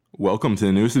Welcome to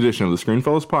the newest edition of the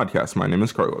Screenfellows podcast. My name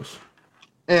is Carlos.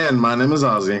 And my name is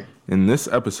Ozzy. In this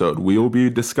episode, we will be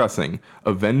discussing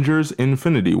Avengers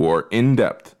Infinity War in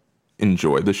depth.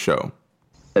 Enjoy the show.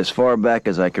 As far back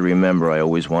as I can remember, I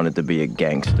always wanted to be a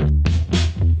gangster.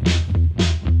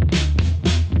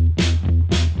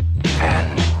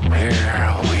 And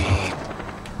here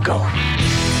we go.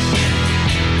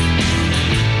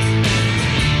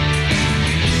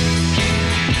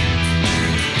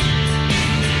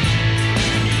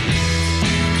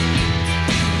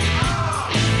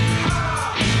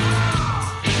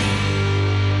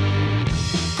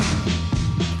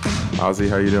 Ozzy,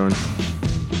 how you doing?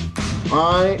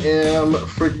 I am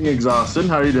freaking exhausted.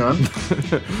 How are you doing?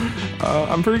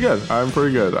 I'm pretty good.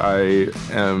 I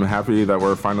am happy that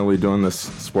we're finally doing this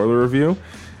spoiler review,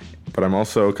 but I'm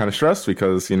also kind of stressed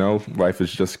because, life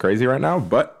is just crazy right now.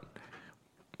 But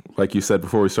like you said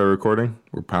before we started recording,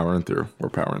 we're powering through.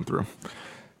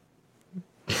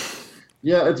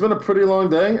 Yeah, it's been a pretty long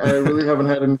day. I really haven't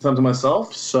had any time to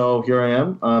myself, so here I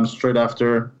am, straight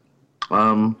after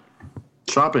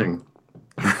shopping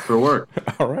for work.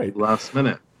 All right. Last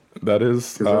minute. That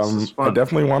is, I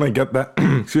definitely want to get that,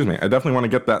 excuse me, I definitely want to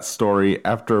get that story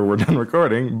after we're done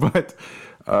recording, but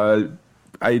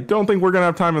I don't think we're going to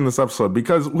have time in this episode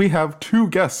because we have two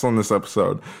guests on this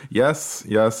episode. Yes,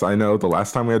 I know the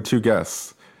last time we had two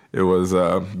guests, it was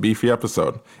a beefy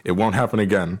episode. It won't happen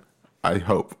again, I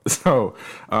hope. So,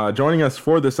 joining us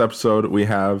for this episode, we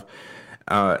have,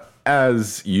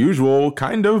 as usual,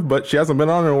 kind of, but she hasn't been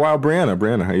on in a while, Brianna.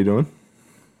 Brianna, how you doing?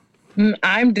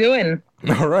 I'm doing.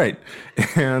 All right.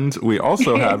 And we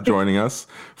also have joining us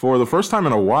for the first time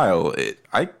in a while.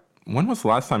 When was the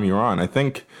last time you were on? I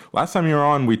think last time you were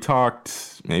on, we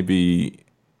talked maybe,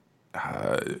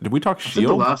 did we talk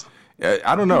S.H.I.E.L.D.?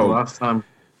 I don't know. The last time.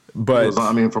 But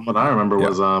from what I remember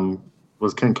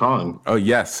was King Kong. Oh,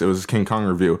 yes. It was King Kong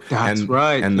review. That's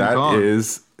right. And King that Kong.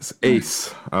 is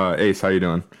Ace. Ace, how you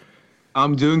doing?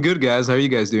 I'm doing good, guys. How are you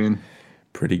guys doing?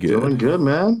 Pretty good. Doing good,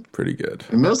 man. Pretty good.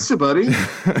 I missed you, buddy.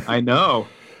 I know.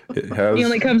 It has... He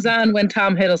only comes on when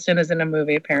Tom Hiddleston is in a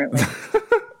movie, apparently.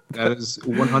 That is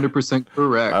 100%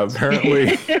 correct.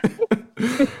 Apparently.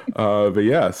 But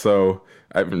yeah, so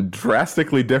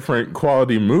drastically different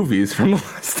quality movies from the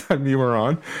last time you were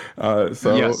on.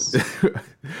 Yes.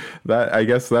 I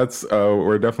guess that's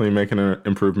we're definitely making an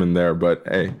improvement there. But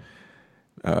hey,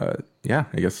 I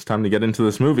guess it's time to get into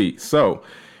this movie. So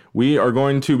we are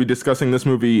going to be discussing this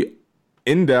movie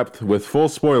in depth with full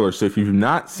spoilers. So if you've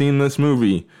not seen this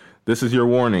movie, this is your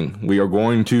warning. We are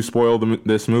going to spoil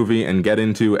this movie and get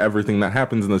into everything that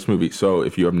happens in this movie. So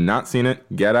if you have not seen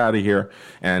it, get out of here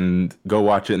and go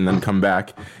watch it and then come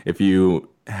back. If you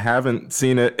haven't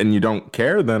seen it and you don't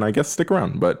care, then I guess stick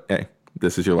around. But hey,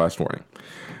 this is your last warning.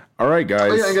 All right,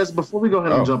 guys. Oh, yeah, I guess before we go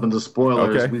ahead and jump into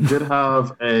spoilers, okay. we did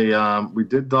have we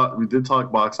did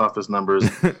talk box office numbers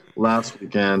last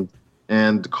weekend,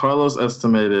 and Carlos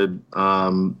estimated,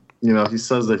 he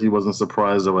says that he wasn't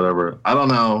surprised or whatever. I don't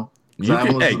know.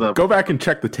 Go back and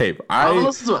check the tape. I haven't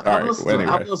listened to it. I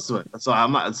haven't listened to it. So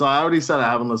I already said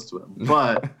I haven't listened to it.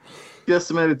 But he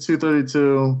estimated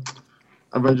 232.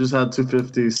 Avengers had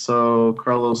 250, so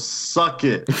Carlos, suck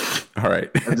it. All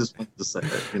right. I just wanted to say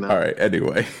it, All right.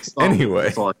 Anyway.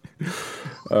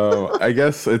 I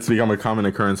guess it's become a common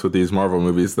occurrence with these Marvel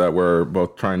movies that we're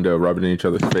both trying to rub it in each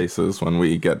other's faces when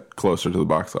we get closer to the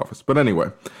box office. But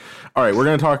anyway. All right. We're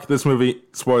going to talk this movie.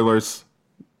 Spoilers.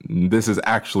 This is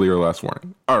actually your last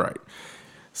warning. All right.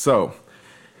 So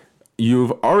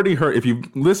you've already heard, if you've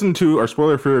listened to our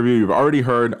spoiler-free review, you've already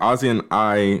heard Ozzy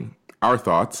and our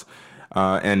thoughts.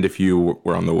 And if you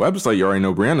were on the website, you already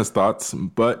know Brianna's thoughts,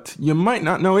 but you might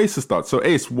not know Ace's thoughts. So,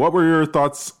 Ace, what were your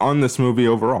thoughts on this movie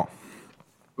overall?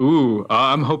 Ooh,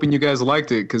 I'm hoping you guys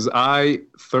liked it because I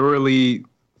thoroughly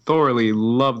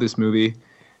love this movie.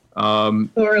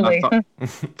 Thoroughly.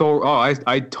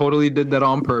 I totally did that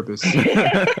on purpose.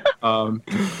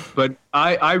 But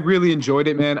I really enjoyed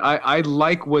it, man. I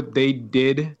like what they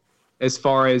did as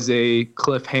far as a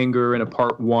cliffhanger and a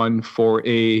part one for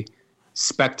a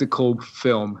spectacle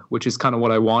film, which is kind of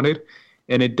what I wanted,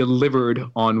 and it delivered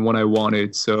on what I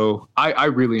wanted. So I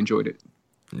really enjoyed it.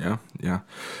 Yeah.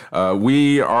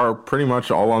 We are pretty much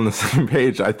all on the same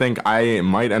page. I think I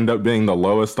might end up being the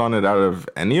lowest on it out of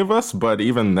any of us, but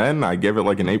even then I give it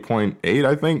like an 8.8,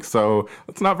 I think. So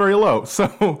it's not very low.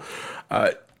 So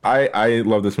I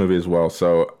love this movie as well.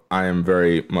 So I am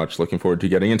very much looking forward to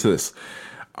getting into this.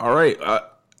 All right.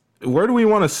 Where do we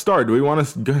want to start? Do we want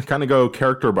to kind of go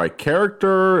character by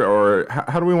character, or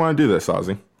how do we want to do this,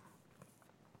 Ozzy?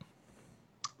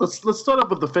 Let's start up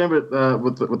with the favorite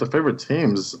with the favorite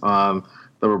teams.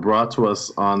 that were brought to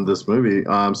us on this movie.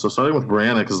 So starting with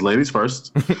Brianna, because ladies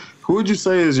first, who would you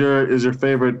say is your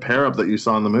favorite pair up that you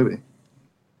saw in the movie?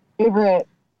 Favorite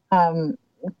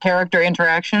character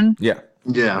interaction? Yeah.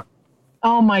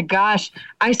 Oh my gosh.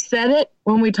 I said it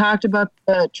when we talked about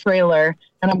the trailer,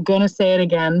 and I'm going to say it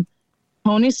again.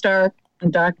 Tony Stark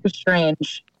and Doctor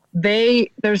Strange,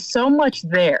 there's so much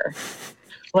there.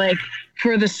 Like,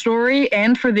 for the story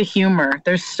and for the humor,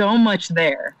 there's so much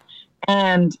there.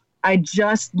 And I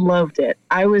just loved it.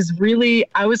 I was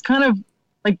kind of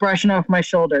like brushing off my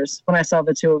shoulders when I saw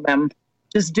the two of them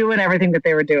just doing everything that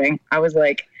they were doing. I was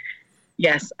like,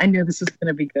 yes, I knew this was going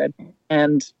to be good.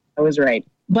 And I was right.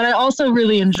 But I also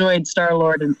really enjoyed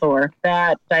Star-Lord and Thor.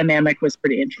 That dynamic was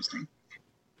pretty interesting.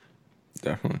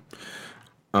 Definitely.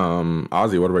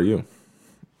 Ozzy, what about you?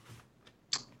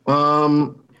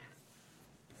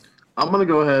 I'm gonna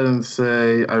go ahead and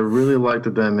say I really like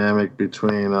the dynamic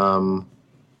between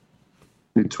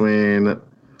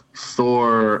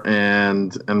Thor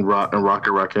and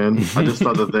Rocket Raccoon. I just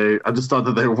thought that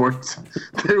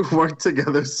they worked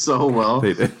together so well.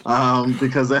 They did.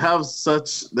 Because they have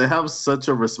such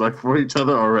a respect for each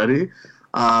other already.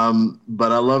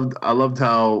 But I loved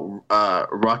how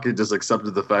Rocket just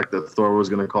accepted the fact that Thor was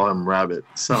gonna call him Rabbit.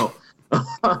 So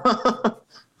I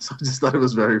just thought it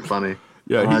was very funny.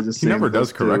 Yeah, he never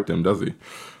does correct him, does he?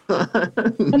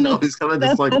 No, he's kind of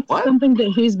just like, that's what? something that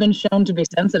he's been shown to be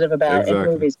sensitive about Exactly. in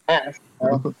movies past.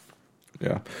 So.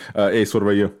 Yeah. Ace, what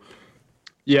about you?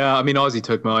 Yeah, I mean, Ozzy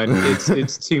took mine.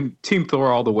 It's Team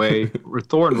Thor all the way.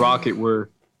 Thor and Rocket were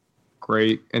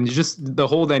great, and just the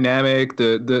whole dynamic,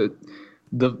 the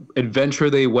adventure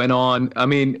they went on. I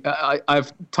mean,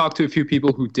 I've talked to a few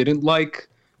people who didn't like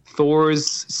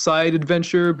Thor's side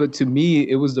adventure, but to me,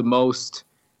 it was the most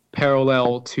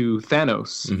parallel to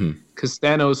Thanos, because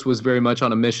Thanos was very much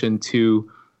on a mission to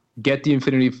get the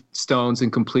Infinity Stones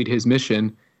and complete his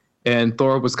mission, and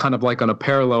Thor was kind of like on a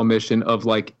parallel mission of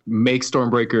like make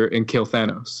Stormbreaker and kill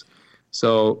Thanos.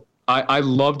 So I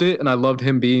loved it, and I loved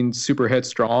him being super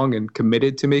headstrong and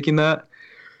committed to making that.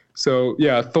 So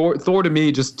yeah, Thor to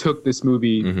me just took this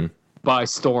movie by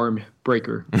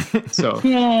Stormbreaker. So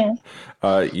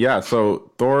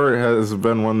So Thor has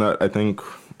been one that I think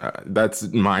that's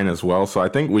mine as well. So I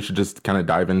think we should just kind of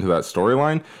dive into that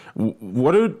storyline.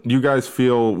 What do you guys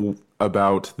feel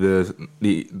about the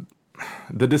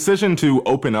decision to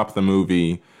open up the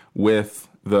movie with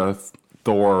the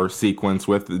Thor sequence,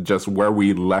 with just where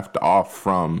we left off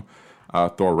from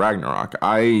Thor Ragnarok?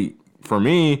 For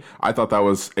me, I thought that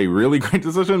was a really great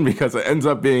decision because it ends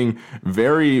up being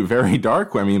very, very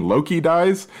dark. I mean, Loki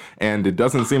dies, and it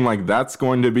doesn't seem like that's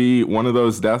going to be one of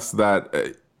those deaths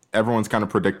that everyone's kind of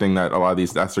predicting that a lot of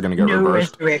these deaths are going to get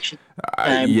reversed. Resurrection.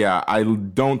 I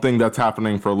don't think that's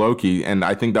happening for Loki, and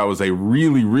I think that was a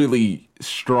really, really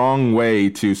strong way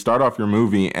to start off your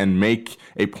movie and make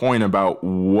a point about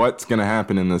what's going to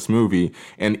happen in this movie.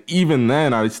 And even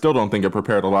then, I still don't think it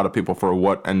prepared a lot of people for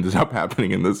what ended up happening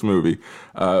in this movie.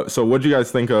 So what do you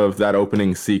guys think of that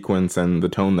opening sequence and the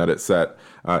tone that it set?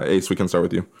 Ace, we can start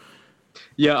with you.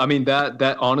 Yeah, I mean,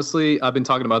 that honestly, I've been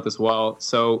talking about this a while.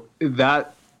 So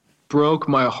that broke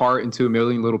my heart into a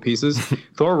million little pieces.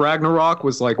 Thor Ragnarok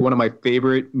was like one of my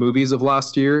favorite movies of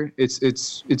last year. It's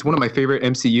one of my favorite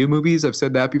MCU movies. I've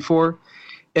said that before.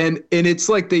 And it's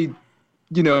like they,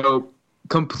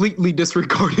 completely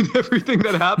disregarded everything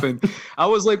that happened. I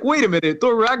was like, wait a minute,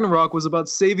 Thor Ragnarok was about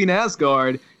saving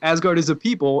Asgard. Asgard is a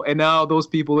people, and now those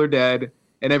people are dead,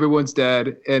 and everyone's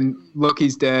dead, and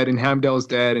Loki's dead, and Heimdall's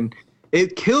dead, and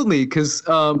it killed me because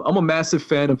I'm a massive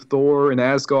fan of Thor and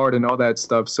Asgard and all that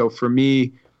stuff. So for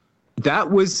me,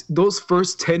 those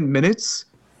first 10 minutes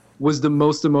was the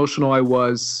most emotional I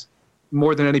was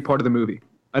more than any part of the movie.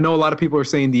 I know a lot of people are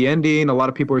saying the ending, a lot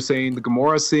of people are saying the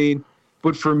Gamora scene,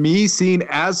 but for me, seeing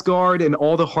Asgard and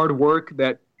all the hard work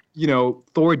that,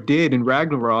 Thor did in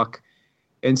Ragnarok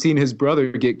and seeing his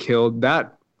brother get killed,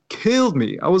 that killed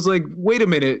me. I was like, wait a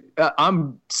minute,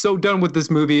 I'm so done with this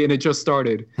movie, and it just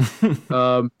started.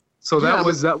 So that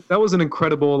was an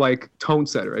incredible tone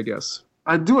setter, I guess.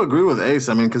 I do agree with Ace.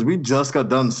 I mean, because we just got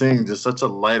done seeing just such a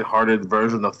lighthearted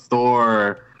version of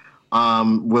Thor.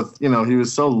 With he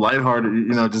was so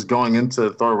lighthearted, just going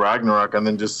into Thor Ragnarok, and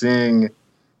then just seeing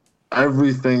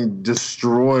everything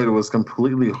destroyed was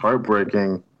completely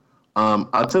heartbreaking.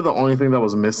 I'd say the only thing that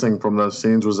was missing from those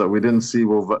scenes was that we didn't see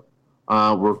where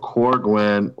Korg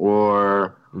went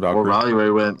or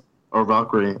Valkyrie went or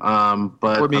Valkyrie.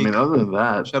 But I mean, other than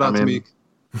that, shout out to Meek.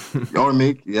 Or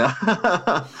Meek, yeah.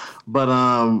 but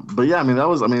yeah, I mean,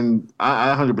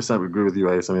 I 100% agree with you,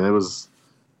 Ace. I mean, it was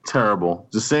terrible.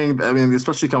 Just seeing,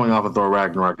 especially coming off of Thor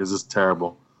Ragnarok, is just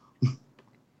terrible.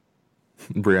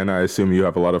 Brianna, I assume you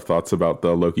have a lot of thoughts about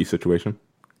the Loki situation.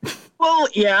 Well,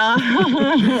 yeah.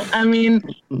 I mean,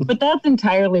 but that's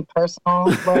entirely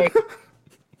personal. Like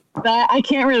that, I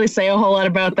can't really say a whole lot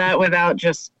about that without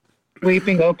just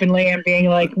weeping openly and being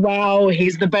like, "Wow,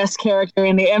 he's the best character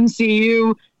in the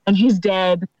MCU, and he's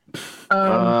dead." Okay.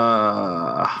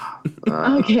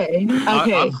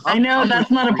 I know that's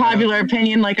not a popular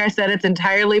opinion. Like I said, it's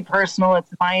entirely personal.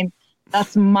 It's mine.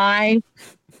 That's my.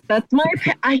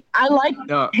 I like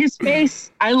his face.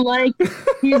 I like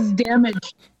his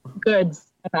damaged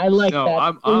goods. And I like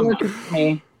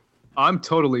that. I'm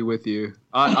totally with you.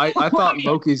 I thought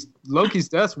Loki's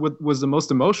death was the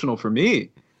most emotional for me.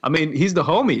 I mean, he's the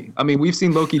homie. I mean, we've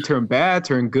seen Loki turn bad,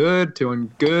 turn good,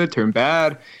 turn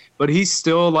bad, but he's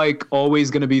still like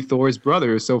always going to be Thor's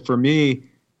brother. So for me,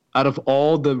 out of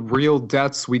all the real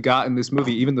deaths we got in this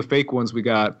movie, even the fake ones we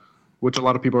got, which a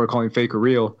lot of people are calling fake or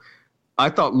real, I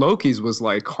thought Loki's was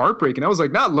like heartbreaking. I was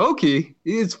like, not Loki.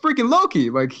 It's freaking Loki.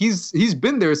 Like he's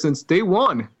been there since day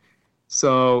one.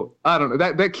 So I don't know.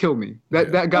 That killed me.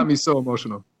 That got me so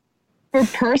emotional. For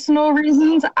personal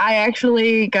reasons, I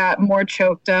actually got more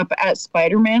choked up at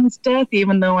Spider-Man's death,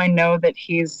 even though I know that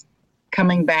he's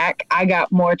coming back. I got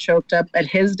more choked up at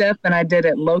his death than I did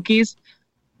at Loki's.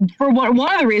 For one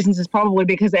of the reasons is probably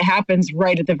because it happens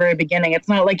right at the very beginning. It's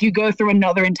not like you go through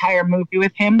another entire movie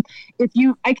with him.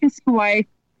 I can see why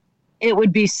it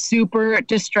would be super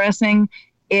distressing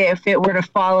if it were to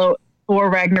follow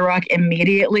Thor Ragnarok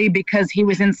immediately, because he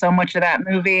was in so much of that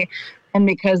movie, and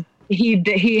because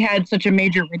he had such a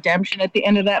major redemption at the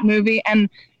end of that movie. And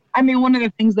I mean, one of the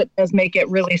things that does make it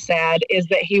really sad is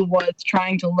that he was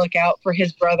trying to look out for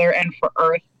his brother and for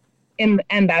Earth, and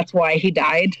that's why he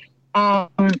died.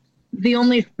 The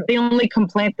only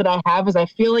complaint that I have is I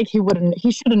feel like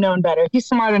he should have known better. He's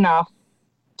smart enough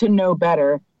to know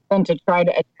better than to try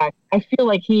to attack. I feel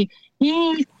like he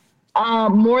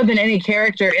more than any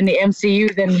character in the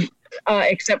MCU, than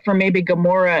except for maybe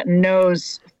Gamora,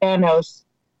 knows Thanos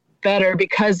better,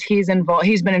 because he's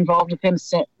been involved with him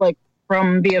since, like,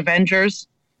 from the Avengers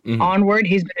onward.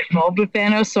 He's been involved with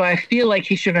Thanos, so I feel like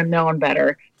he should have known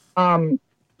better.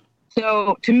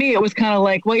 So to me, it was kind of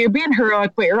like, well, you're being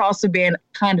heroic, but you're also being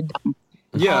kind of dumb.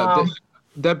 Yeah,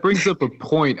 that brings up a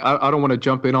point. I don't want to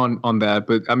jump in on that,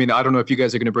 but I mean, I don't know if you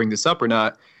guys are going to bring this up or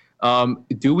not.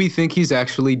 Do we think he's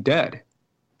actually dead?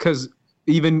 Because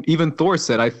even Thor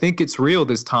said, I think it's real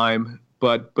this time,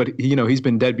 but he's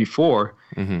been dead before.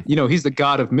 Mm-hmm. He's the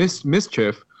god of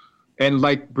mischief. And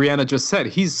like Brianna just said,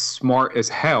 he's smart as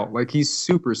hell. Like, he's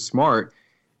super smart.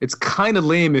 It's kind of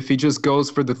lame if he just goes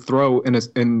for the throw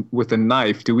with a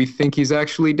knife. Do we think he's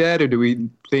actually dead, or do we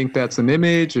think that's an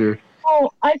image? Or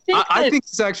I think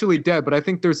he's actually dead, but I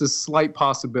think there's a slight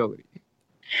possibility.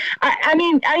 I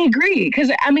mean, I agree,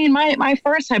 because I mean, my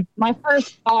first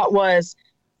thought was,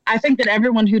 I think that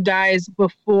everyone who dies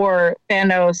before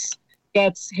Thanos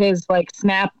gets his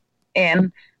snap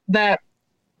in, that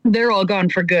they're all gone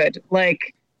for good.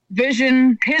 Like,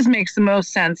 Vision, his makes the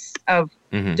most sense of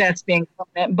deaths being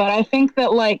permanent. But I think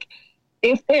that,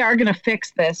 if they are going to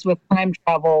fix this with time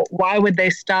travel, why would they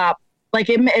stop? Like,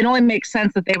 it only makes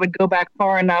sense that they would go back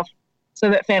far enough so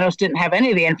that Thanos didn't have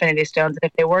any of the Infinity Stones. And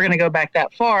if they were going to go back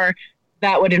that far,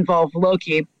 that would involve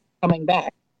Loki coming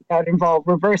back. That would involve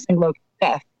reversing Loki's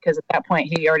death, because at that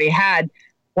point he already had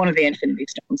one of the Infinity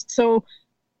Stones. So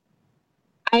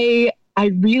I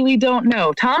really don't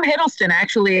know. Tom Hiddleston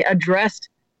actually addressed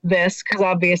this, because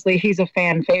obviously he's a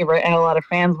fan favorite, and a lot of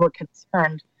fans were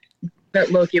concerned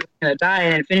that Loki was going to die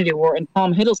in Infinity War. And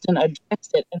Tom Hiddleston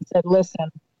addressed it and said,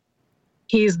 listen,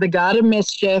 he's the god of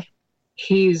mischief.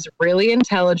 He's really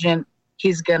intelligent.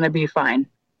 He's going to be fine.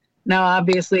 Now,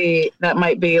 obviously, that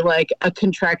might be like a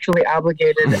contractually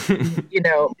obligated,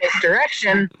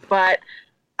 misdirection. But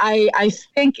I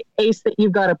think, Ace, that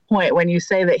you've got a point when you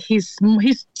say that he's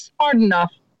smart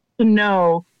enough to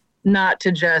know not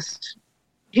to just.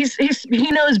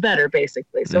 He knows better,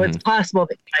 basically. So it's possible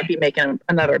that he might be making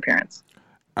another appearance.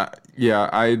 Yeah,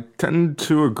 I tend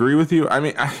to agree with you. I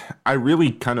mean, I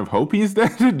really kind of hope he's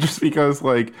dead, just because,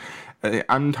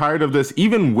 I'm tired of this.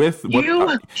 Even with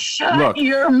what shut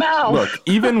your mouth. Look,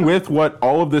 even with what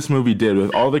all of this movie did,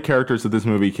 with all the characters that this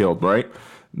movie killed, right?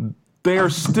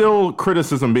 There's still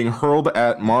criticism being hurled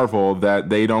at Marvel that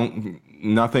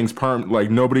nothing's permanent,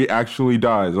 like nobody actually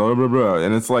dies, blah, blah, blah.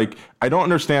 And it's like, I don't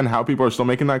understand how people are still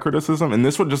making that criticism, and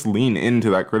this would just lean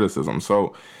into that criticism.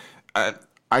 So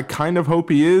I kind of hope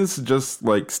he is just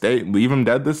leave him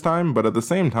dead this time, but at the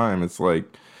same time, it's like,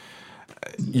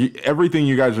 everything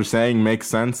you guys are saying makes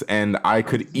sense, and I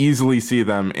could easily see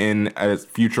them in a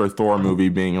future Thor movie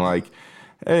being like,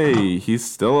 hey, he's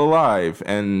still alive,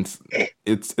 and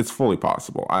it's fully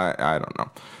possible. I don't know.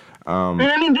 And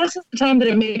I mean, this is the time that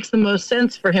it makes the most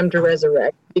sense for him to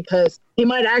resurrect, because he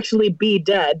might actually be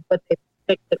dead, but they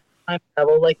picked the time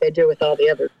travel like they do with all the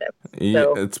other tips.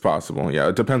 Yeah, it's possible. Yeah,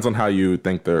 it depends on how you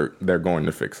think they're going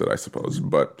to fix it, I suppose.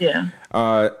 But yeah.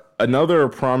 Another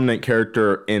prominent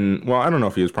character I don't know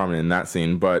if he was prominent in that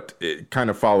scene, but it kind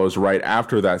of follows right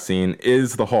after that scene,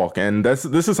 is the Hulk. And this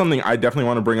is something I definitely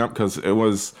want to bring up, because it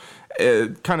was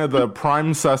kind of the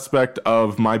prime suspect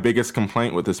of my biggest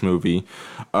complaint with this movie,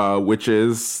 which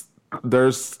is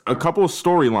there's a couple of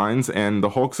storylines, and the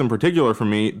Hulk's in particular for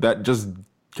me, that just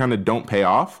kind of don't pay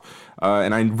off.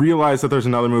 And I realize that there's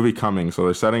another movie coming, so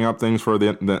they're setting up things for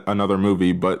another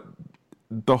movie, but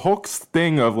the Hulk's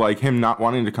thing of like him not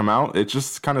wanting to come out, it's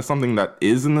just kind of something that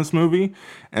is in this movie,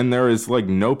 and there is like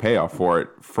no payoff for it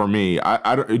for me.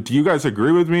 Do you guys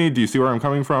agree with me? Do you see where I'm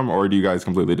coming from, or do you guys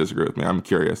completely disagree with me? I'm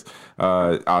curious.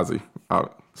 Ozzy,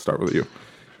 I'll start with you.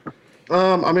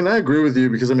 I mean, I agree with you,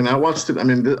 because I mean, I watched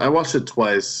it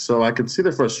twice, so I could see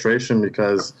the frustration,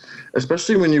 because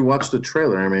especially when you watch the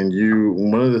trailer, I mean,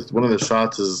 one of the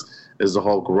shots is the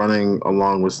Hulk running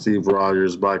along with Steve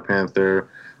Rogers, Black Panther,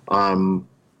 and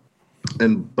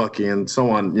Bucky and so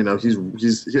on. You know, he's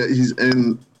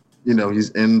in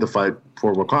the fight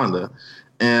for Wakanda,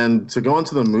 and to go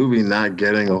into the movie not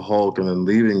getting a Hulk and then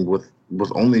leaving with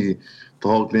only the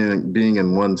Hulk being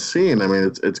in one scene, I mean,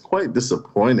 it's quite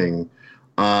disappointing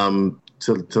to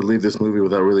leave this movie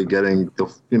without really getting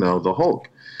the Hulk.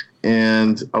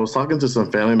 And I was talking to some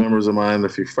family members of mine, a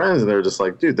few friends, and they were just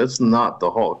like, dude, that's not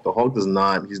the Hulk. The Hulk he's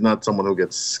not someone who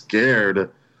gets scared.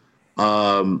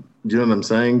 You know what I'm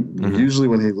saying? Mm-hmm. Usually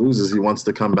when he loses, he wants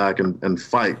to come back and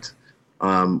fight,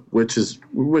 which is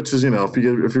if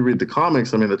you read the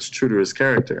comics, I mean, that's true to his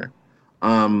character.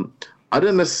 I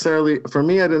didn't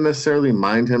necessarily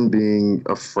mind him being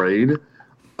afraid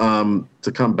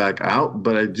to come back out,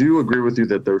 but I do agree with you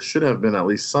that there should have been at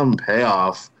least some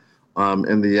payoff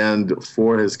in the end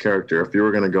for his character if you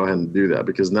were going to go ahead and do that,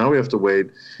 because now we have to wait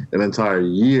an entire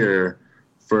year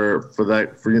for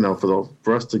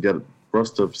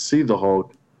us to see the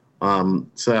Hulk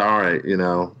say, all right,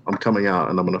 I'm coming out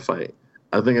and I'm going to fight.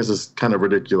 I think it's just kind of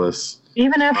ridiculous.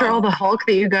 Even after all the Hulk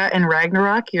that you got in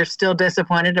Ragnarok, you're still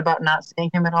disappointed about not seeing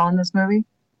him at all in this movie?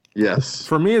 Yes.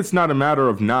 For me, it's not a matter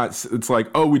of it's like,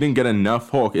 oh, we didn't get enough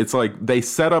Hulk. It's like they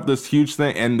set up this huge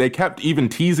thing, and they kept even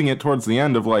teasing it towards the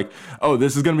end of like, oh,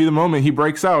 this is going to be the moment he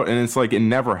breaks out. And it's like, it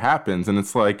never happens. And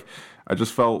it's like, I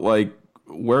just felt like,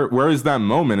 where is that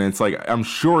moment? And it's like, I'm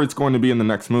sure it's going to be in the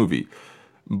next movie,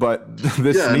 but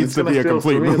this needs to be a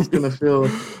complete movie. It's going to feel,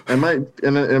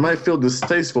 it might feel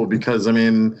distasteful, because I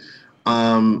mean,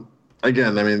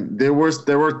 again, I mean, they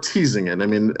were teasing it. I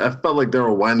mean, I felt like they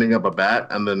were winding up a bat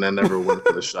and then they never went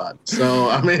for the shot. So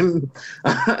I mean,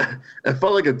 it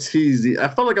felt like a tease. I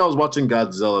felt like I was watching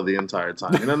Godzilla the entire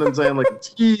time. You know what I'm saying? Like a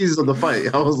tease of the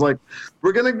fight. I was like,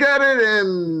 we're gonna get it,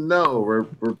 and no, we're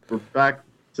back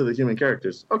to the human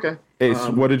characters. Okay. Ace,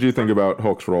 what did you think about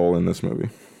Hulk's role in this movie?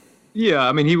 Yeah,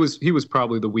 I mean, he was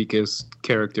probably the weakest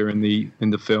character in the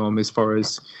film as far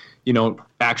as,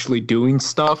 actually doing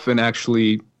stuff and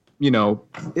actually, I'm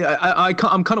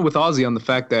kind of with Ozzy on the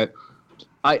fact that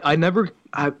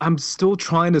I'm still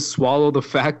trying to swallow the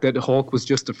fact that Hulk was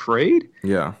just afraid.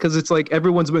 Yeah. Because it's like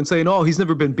everyone's been saying, oh, he's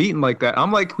never been beaten like that.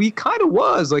 I'm like, he kind of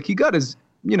was. Like, he got his,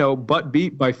 butt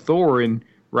beat by Thor in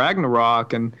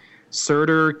Ragnarok, and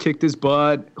Surtur kicked his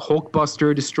butt.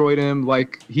 Hulkbuster destroyed him.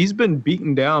 Like, he's been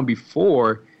beaten down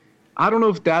before. I don't know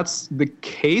if that's the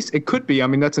case. It could be. I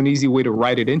mean, that's an easy way to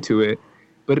write it into it.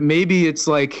 But maybe it's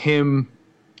like him,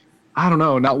 I don't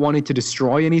know, not wanting to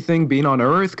destroy anything, being on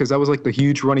Earth, because that was like the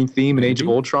huge running theme in Age of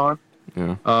Ultron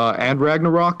and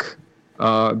Ragnarok.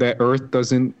 That Earth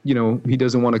doesn't, he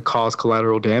doesn't want to cause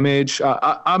collateral damage.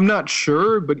 I'm not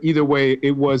sure, but either way,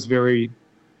 it was very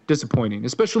disappointing,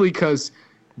 especially because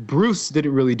Bruce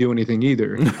didn't really do anything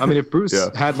either. I mean, if Bruce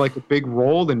had like a big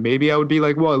role, then maybe I would be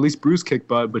like, well, at least Bruce kicked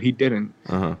butt, but he didn't.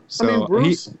 Uh-huh. I So mean,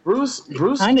 Bruce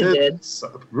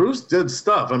did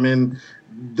stuff. I mean,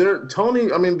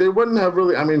 Tony. I mean, they wouldn't have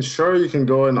really. I mean, sure, you can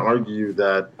go and argue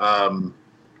that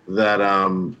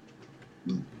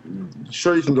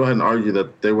sure, you can go ahead and argue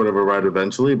that they would have arrived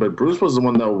eventually, but Bruce was the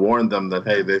one that warned them that,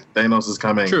 hey, Thanos is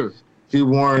coming. True. He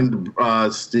warned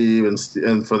Steve, and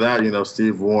for that,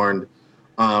 Steve warned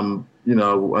T'Challa,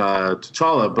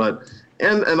 but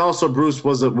and also Bruce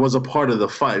was a part of the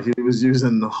fight. He was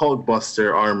using the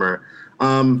Hulkbuster armor,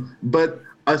 but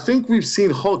I think we've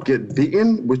seen Hulk get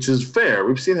beaten, which is fair.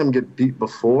 We've seen him get beat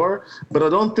before, but I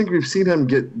don't think we've seen him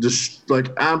get just like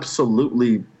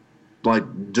absolutely like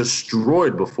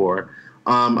destroyed before.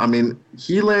 I mean,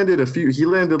 he landed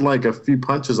like a few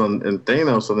punches in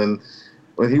Thanos, and then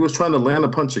when he was trying to land a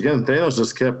punch again, Thanos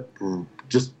just kept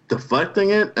just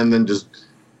deflecting it and then just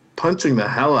punching the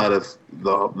hell out of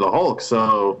the Hulk.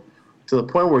 So to the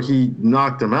point where he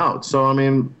knocked him out. So I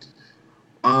mean,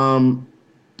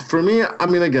 for me, I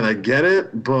mean, again, I get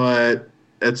it, but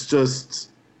it's just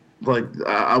like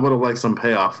I would have liked some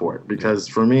payoff for it, because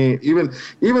for me,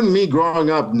 even me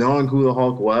growing up knowing who the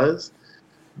Hulk was,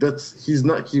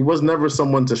 he was never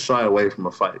someone to shy away from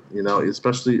a fight, you know,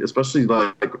 especially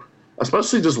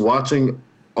just watching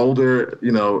older,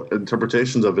 you know,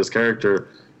 interpretations of his character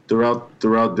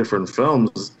throughout different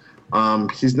films.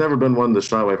 He's never been one to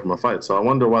shy away from a fight. So I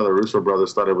wonder why the Russo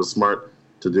brothers thought it was smart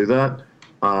to do that.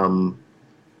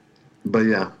 But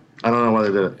yeah, I don't know why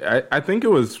they did it. I think it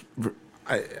was.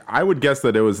 I would guess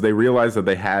that it was they realized that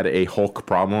they had a Hulk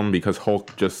problem, because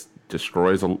Hulk just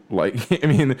destroys I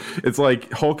mean, it's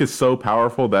like Hulk is so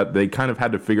powerful that they kind of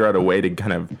had to figure out a way to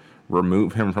kind of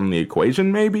remove him from the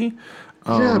equation, maybe.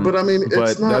 Yeah, but I mean,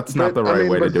 that's not the right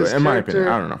way to do it, in my opinion.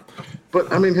 I don't know.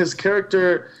 But I mean, his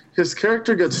character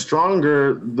gets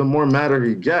stronger the more matter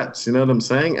he gets. You know what I'm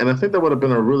saying? And I think that would have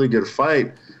been a really good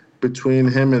fight between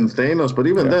him and Thanos. But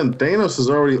even then, Thanos is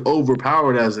already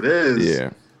overpowered as it is.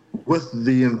 Yeah. With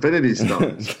the Infinity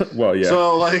Stones. Well, yeah.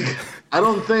 So like, I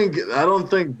don't think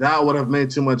that would have made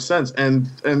too much sense. And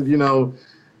you know,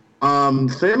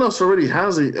 Thanos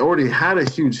already had a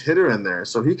huge hitter in there,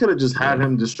 so he could have just had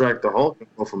him distract the Hulk and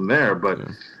go from there. But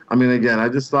I mean, again, I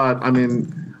just thought, I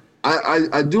mean,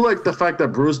 I do like the fact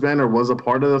that Bruce Banner was a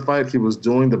part of the fight. He was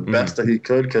doing the best that he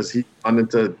could, because he wanted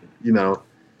to, you know,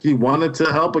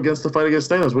 help against the fight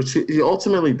against Thanos, which he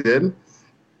ultimately did.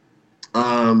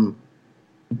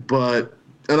 But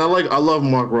I love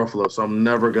Mark Ruffalo, so I'm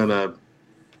never gonna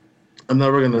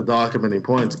dock him any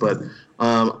points. But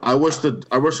I wish that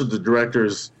the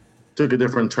directors took a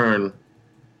different turn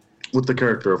with the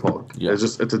character of Hulk. Yeah.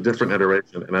 It's a different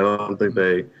iteration, and I don't think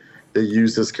they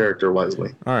used this character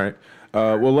wisely. All right.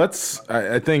 Well,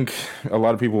 I think a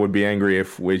lot of people would be angry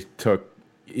if we took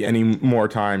any more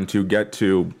time to get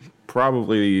to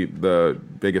probably the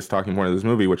biggest talking point of this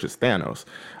movie, which is Thanos.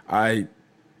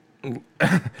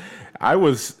 I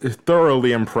was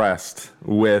thoroughly impressed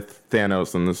with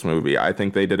Thanos in this movie. I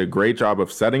think they did a great job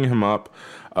of setting him up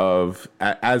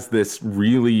as this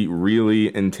really,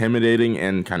 really intimidating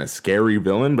and kind of scary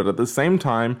villain, but at the same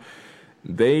time,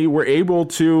 they were able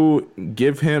to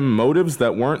give him motives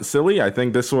that weren't silly. I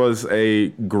think this was a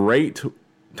great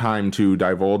time to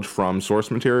divulge from source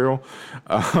material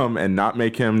and not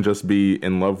make him just be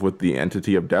in love with the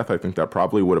entity of death. I think that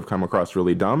probably would have come across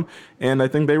really dumb, and I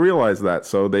think they realized that,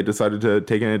 so they decided to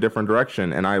take it in a different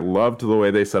direction. And I loved the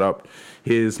way they set up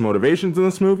his motivations in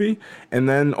this movie. And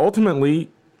then ultimately,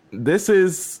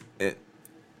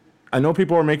 I know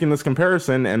people are making this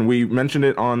comparison, and we mentioned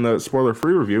it on the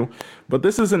spoiler-free review, but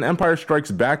this is an Empire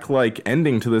Strikes Back-like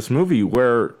ending to this movie,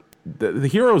 where the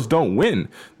heroes don't win.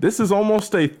 This is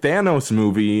almost a Thanos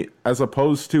movie as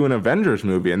opposed to an Avengers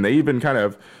movie, and they even kind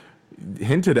of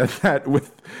hinted at that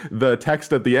with the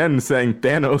text at the end saying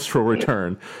Thanos will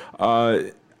return.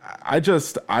 I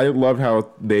love how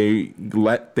they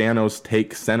let Thanos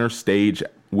take center stage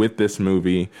with this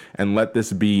movie and let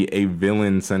this be a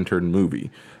villain-centered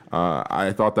movie.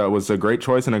 I thought that was a great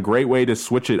choice and a great way to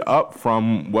switch it up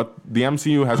from what the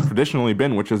MCU has traditionally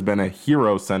been, which has been a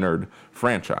hero-centered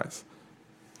franchise.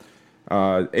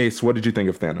 Ace, what did you think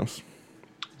of Thanos?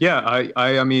 Yeah,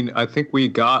 I mean, I think we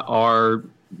got our,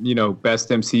 you know, best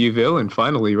MCU villain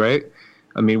finally, right?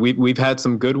 I mean, we've had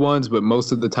some good ones, but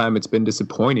most of the time it's been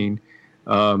disappointing.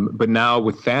 But now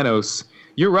with Thanos,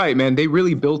 you're right, man. They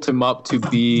really built him up to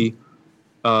be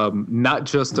not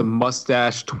just a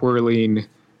mustache twirling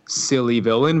silly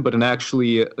villain, but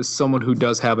actually someone who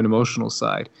does have an emotional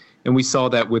side. And we saw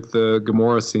that with the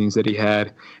Gamora scenes that he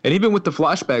had, and even with the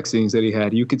flashback scenes that he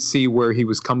had, you could see where he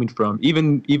was coming from.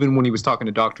 Even when he was talking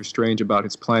to Doctor Strange about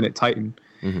his planet Titan.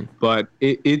 Mm-hmm. But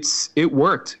it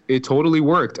worked. It totally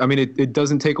worked. I mean, it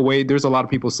doesn't take away. There's a lot of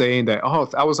people saying that, oh,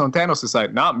 I was on Thanos'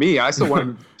 side. Not me. I still want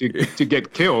him to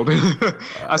get killed.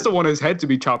 I still want his head to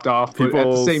be chopped off. But at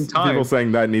the same time, people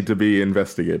saying that need to be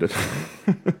investigated.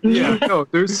 Yeah, no.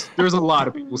 There's a lot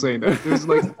of people saying that. There's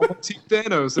like, oh, Team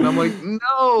Thanos, and I'm like,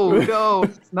 no,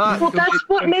 it's not. Well, that's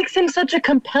what makes him such a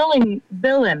compelling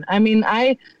villain. I mean,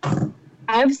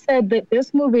 I've said that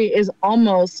this movie is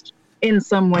almost, in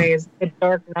some ways, the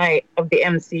Dark Knight of the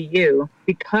MCU,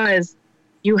 because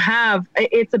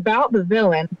it's about the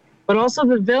villain, but also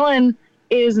the villain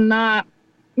he's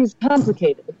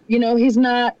complicated. You know, he's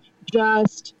not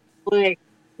just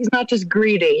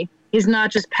greedy. He's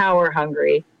not just power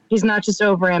hungry. He's not just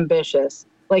overambitious.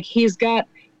 Like he's doing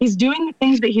the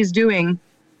things that he's doing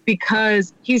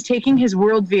because he's taking his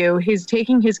worldview, he's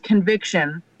taking his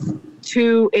conviction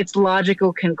to its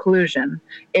logical conclusion.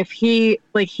 If he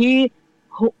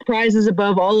prizes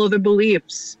above all other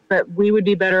beliefs that we would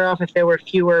be better off if there were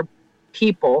fewer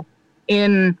people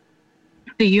in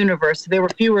the universe, there were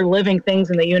fewer living things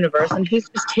in the universe, and he's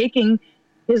just taking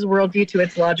his worldview to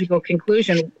its logical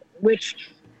conclusion,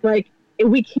 which, like,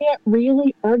 we can't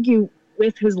really argue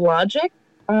with his logic,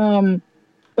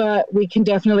 but we can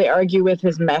definitely argue with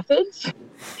his methods.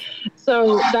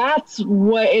 So that's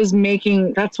what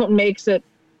makes it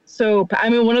so. I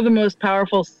mean, one of the most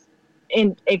powerful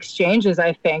exchanges,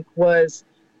 I think, was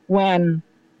when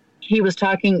he was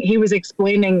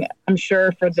explaining, I'm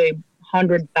sure for the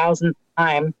 100,000th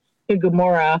time, to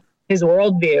Gamora his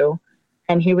worldview,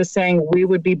 and he was saying we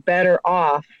would be better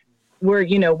off.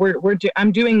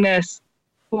 I'm doing this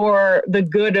for the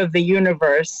good of the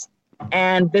universe,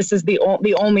 and this is the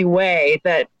only way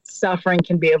that suffering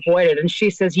can be avoided. And she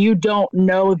says, you don't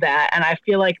know that. And I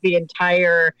feel like the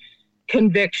entire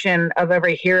conviction of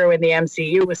every hero in the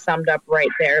MCU was summed up right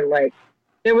there. Like,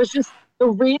 there was just the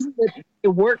reason that it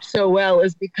worked so well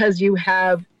is because you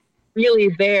have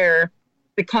really there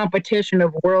the competition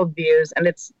of worldviews, and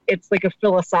it's like a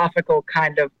philosophical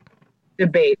kind of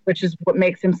debate, which is what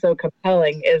makes him so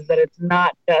compelling, is that it's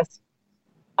not just,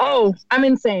 oh, I'm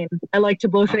insane, I like to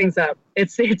blow things up.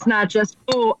 It's not just,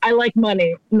 oh, I like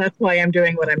money, and that's why I'm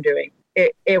doing what I'm doing.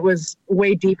 It was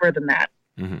way deeper than that.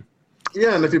 Mm-hmm.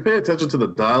 Yeah, and if you pay attention to the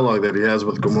dialogue that he has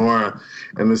with Gamora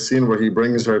and the scene where he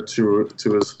brings her to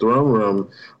his throne room,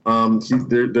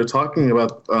 they're talking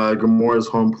about Gamora's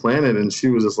home planet, and she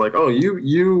was just like, "Oh,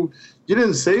 you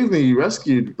didn't save me. You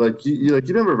rescued, you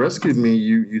never rescued me.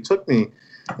 You took me."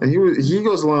 And he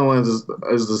goes along the lines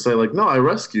as to say, like, "No, I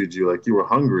rescued you. Like, you were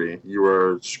hungry. You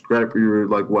were scraping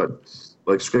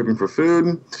for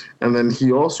food." And then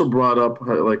he also brought up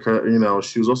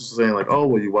she was also saying, like, "Oh,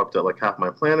 well, you wiped out like half my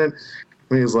planet."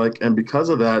 And he's like, and because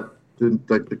of that,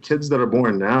 the kids that are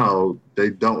born now, they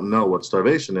don't know what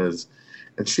starvation is.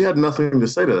 And she had nothing to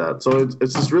say to that. So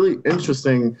it's just really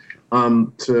interesting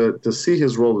to see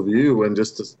his worldview, and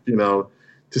just to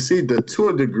see that to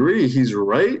a degree he's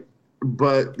right,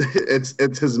 but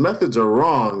it's his methods are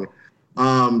wrong.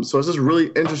 So it's just really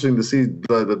interesting to see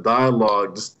the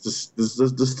dialogue, just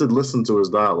to listen to his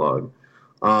dialogue.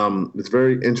 It's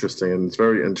very interesting and it's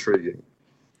very intriguing.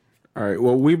 All right.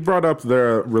 Well, we brought up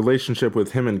the relationship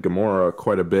with him and Gamora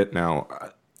quite a bit now.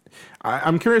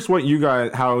 I'm curious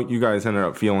how you guys ended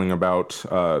up feeling about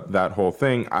that whole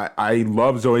thing. I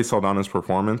love Zoe Saldana's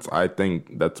performance. I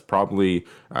think that's probably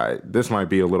this might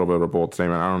be a little bit of a bold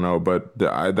statement. I don't know, but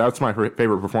that's my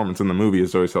favorite performance in the movie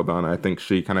is Zoe Saldana. I think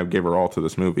she kind of gave her all to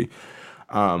this movie.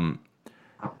 But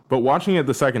watching it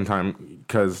the second time,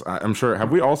 because I'm sure,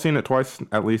 have we all seen it twice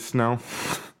at least now?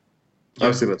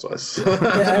 I've seen it twice.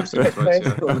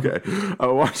 Okay.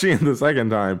 Watching it the second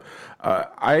time,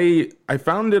 I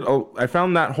found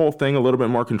that whole thing a little bit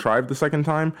more contrived the second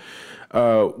time,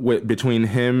 between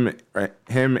him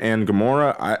and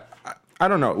Gamora. I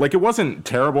don't know. Like, it wasn't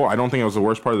terrible. I don't think it was the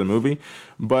worst part of the movie,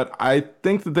 but I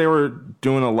think that they were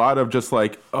doing a lot of just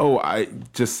like, I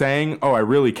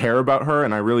really care about her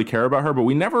and I really care about her, but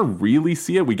we never really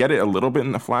see it. We get it a little bit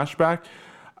in the flashback.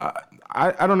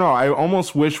 I don't know. I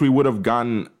almost wish we would have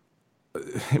gotten,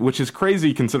 which is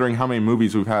crazy considering how many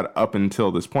movies we've had up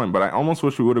until this point, but I almost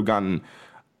wish we would have gotten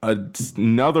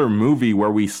another movie where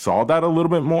we saw that a little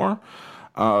bit more,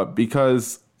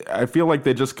 because I feel like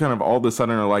they just kind of all of a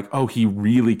sudden are like, oh, he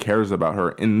really cares about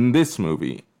her in this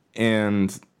movie.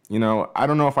 And, I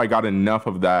don't know if I got enough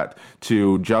of that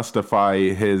to justify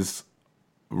his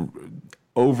I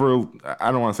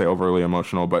don't want to say overly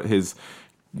emotional, but his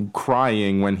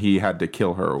crying when he had to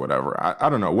kill her or whatever. I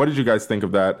don't know. What did you guys think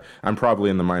of that? I'm probably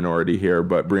in the minority here,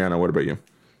 but Brianna, what about you?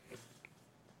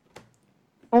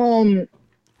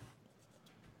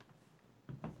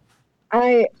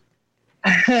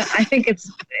 I think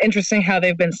it's interesting how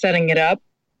they've been setting it up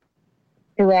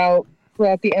throughout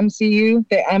the MCU.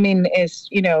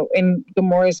 In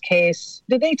Gamora's case,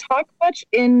 did they talk much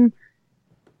in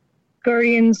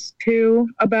Guardians 2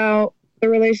 about the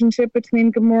relationship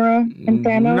between Gamora and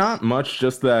Thanos? Not much,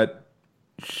 just that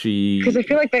because I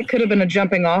feel like that could have been a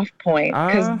jumping off point.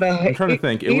 I'm trying to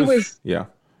think. It was yeah,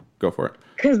 go for it.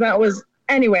 Because that was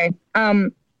anyway.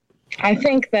 I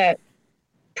think that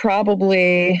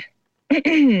probably.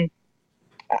 I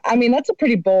mean, that's a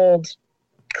pretty bold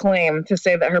claim to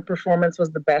say that her performance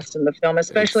was the best in the film,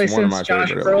 especially since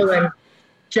Josh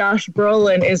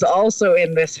Brolin is also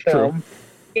in this film.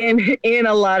 in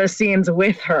a lot of scenes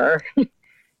with her.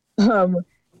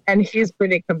 And he's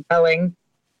pretty compelling.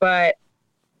 But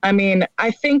I mean,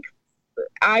 I think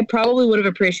I probably would have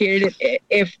appreciated it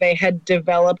if they had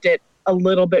developed it a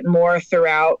little bit more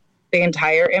throughout the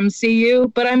entire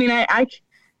MCU. But I mean,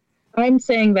 I'm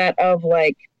saying that of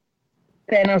like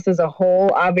Thanos as a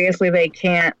whole. Obviously they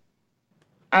can't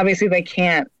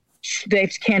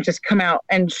just come out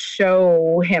and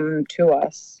show him to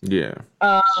us. Yeah.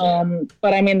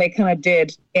 But I mean, they kind of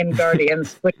did in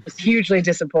Guardians, which was hugely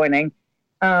disappointing.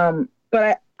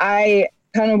 But I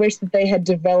kind of wish that they had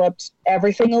developed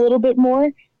everything a little bit more,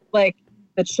 like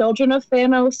the children of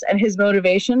Thanos and his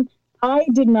motivation. I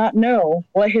did not know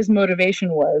what his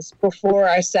motivation was before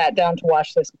I sat down to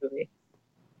watch this movie.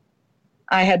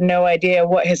 I had no idea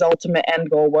what his ultimate end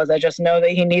goal was. I just know that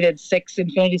he needed 6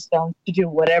 Infinity Stones to do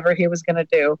whatever he was going to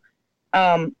do.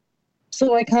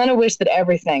 So I kind of wish that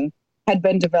everything had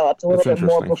been developed a little bit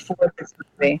more before this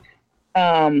movie,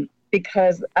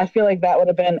 because I feel like that would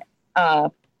have been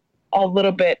a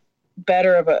little bit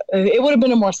better it would have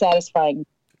been a more satisfying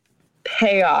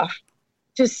payoff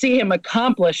to see him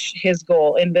accomplish his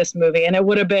goal in this movie. And it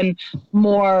would have been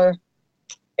a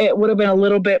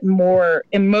little bit more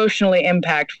emotionally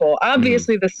impactful.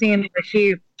 Obviously, the scene where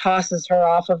he tosses her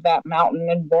off of that mountain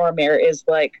in Boromir is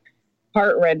like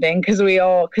heartrending because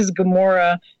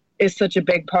Gamora is such a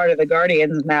big part of the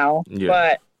Guardians now. Yeah.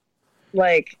 But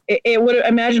like, it would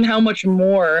imagine how much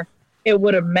more it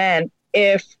would have meant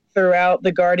if throughout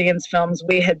the Guardians films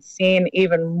we had seen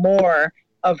even more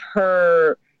of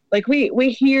her. Like we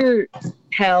hear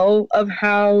tell of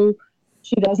how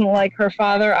she doesn't like her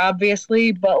father,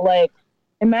 obviously, but like,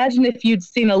 imagine if you'd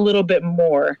seen a little bit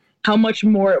more, how much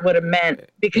more it would have meant,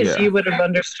 because you would have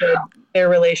understood their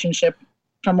relationship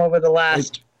from over the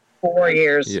last 4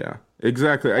 years. Yeah,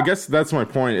 exactly. I guess that's my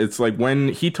point. It's like when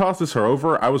he tosses her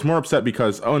over, I was more upset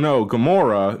because, oh no,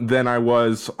 Gamora, than I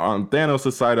was on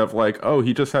Thanos' side of like, oh,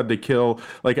 he just had to kill.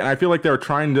 Like, and I feel like they were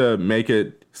trying to make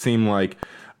it seem like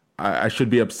I should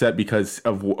be upset because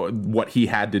of what he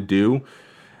had to do.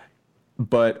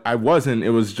 But I wasn't.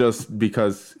 It was just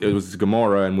because it was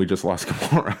Gamora and we just lost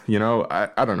Gamora. You know,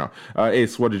 I don't know.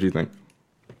 Ace, what did you think?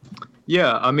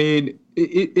 Yeah, I mean,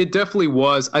 it definitely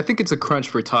was. I think it's a crunch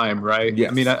for time, right? Yes.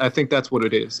 I mean, I think that's what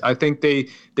it is. I think they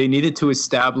needed to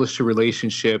establish a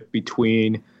relationship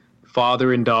between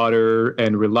father and daughter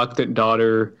and reluctant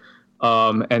daughter,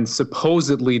 and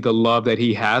supposedly the love that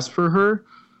he has for her.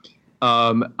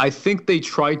 I think they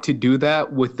tried to do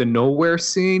that with the nowhere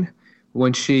scene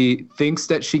when she thinks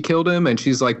that she killed him and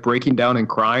she's like breaking down and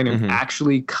crying and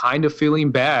actually kind of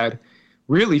feeling bad,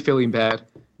 really feeling bad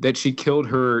that she killed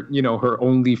her, her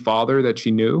only father that she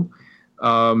knew.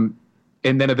 And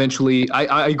then eventually,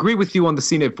 I agree with you on the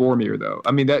scene at Vormir, though.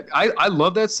 I mean, that I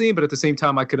love that scene, but at the same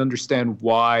time, I could understand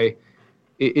why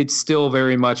it's still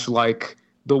very much like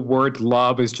the word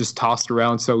love is just tossed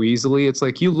around so easily. It's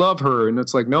like, you love her. And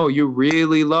it's like, no, you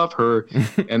really love her.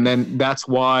 And then that's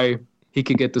why he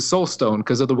can get the Soul Stone,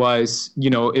 because otherwise,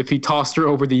 if he tossed her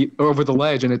over the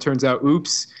ledge and it turns out,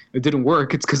 oops, it didn't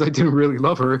work, it's because I didn't really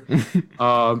love her.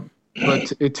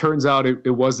 But it turns out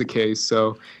it was the case.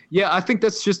 So, yeah, I think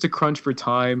that's just a crunch for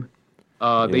time.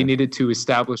 They needed to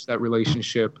establish that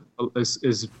relationship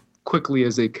as quickly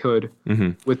as they could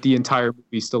with the entire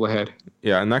movie still ahead.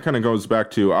 Yeah, and that kind of goes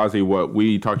back to, Ozzy, what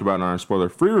we talked about in our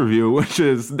spoiler-free review, which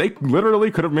is they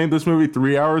literally could have made this movie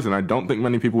 3 hours, and I don't think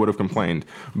many people would have complained.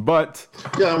 But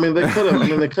yeah, I mean, they could have. I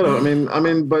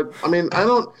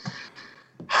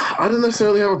didn't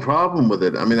necessarily have a problem with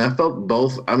it. I mean, I felt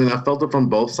both. I mean, I felt it from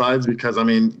both sides because, I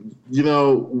mean,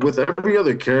 with every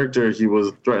other character, he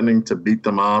was threatening to beat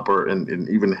them up and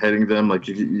even hitting them. Like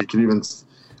you could even.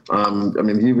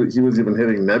 He was even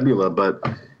hitting Nebula, but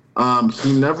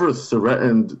he never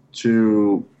threatened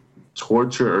to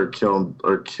torture or kill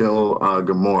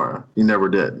Gamora. He never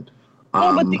did.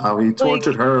 How he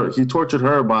tortured her? He tortured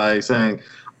her by saying,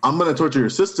 "I'm going to torture your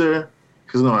sister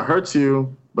because it hurts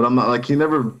you, but I'm not." Like, he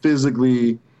never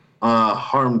physically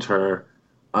harmed her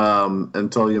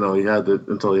until he had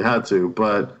to.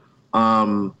 But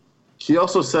he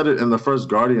also said it in the first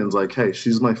Guardians, like, "Hey,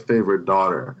 she's my favorite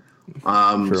daughter."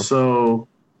 So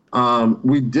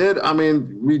we did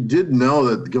know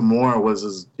that Gamora was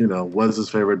his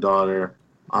favorite daughter,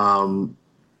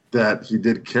 that he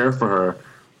did care for her.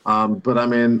 But I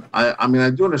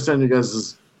do understand you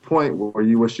guys' point where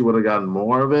you wish you would have gotten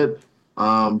more of it.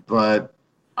 But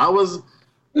I was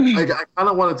I kind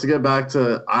of wanted to get back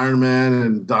to Iron Man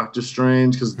and Doctor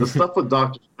Strange, because the stuff with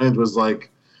Doctor Strange was like,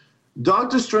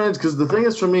 Doctor Strange, because the thing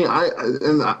is, for me,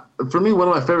 one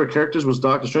of my favorite characters was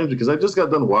Doctor Strange, because I just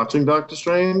got done watching Doctor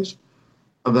Strange,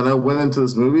 then I went into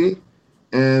this movie,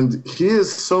 and he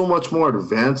is so much more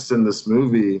advanced in this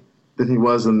movie than he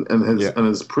was in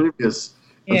his previous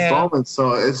installments.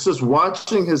 So it's just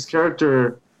watching his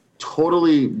character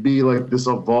totally be like this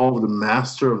evolved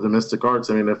master of the mystic arts.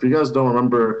 I mean, if you guys don't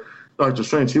remember Doctor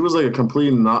Strange, he was like a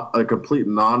complete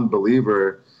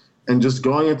non-believer, and just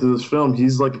going into this film,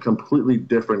 he's like a completely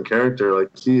different character.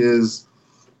 Like he's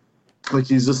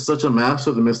just such a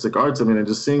master of the mystic arts. I mean, and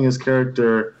just seeing his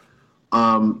character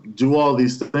do all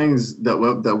these things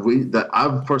that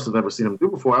I've personally never seen him do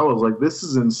before, I was like, this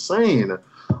is insane.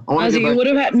 You would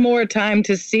have had more time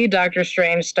to see Doctor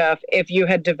Strange stuff if you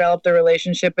had developed the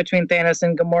relationship between Thanos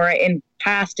and Gamora in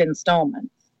past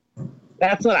installments.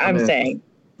 That's what I'm saying,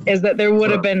 is that there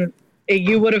would have been,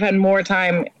 you would have had more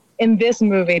time in this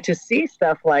movie to see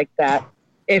stuff like that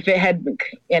if it had,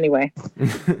 anyway.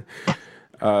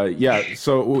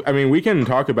 So, I mean, we can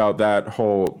talk about that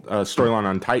whole storyline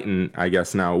on Titan, I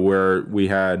guess, now, where we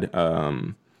had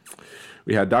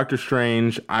Doctor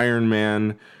Strange, Iron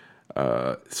Man,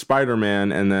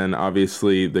 Spider-Man, and then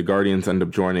obviously the Guardians end up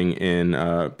joining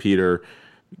in Peter,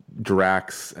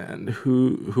 Drax, and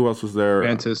who else was there?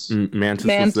 Mantis. Mantis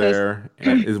was there.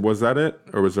 Was that it,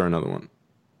 or was there another one?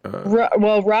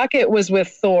 Rocket was with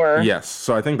Thor. Yes,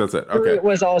 so I think that's it. Okay. It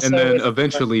was also, and then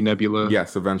eventually Thor. Nebula.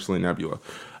 Yes, eventually Nebula.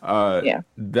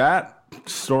 That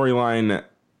storyline,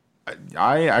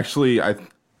 I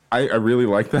really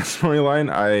like that storyline.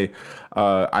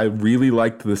 I really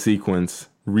liked the sequence.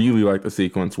 Really liked the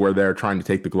sequence where they're trying to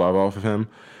take the glove off of him,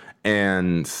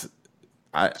 and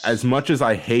as much as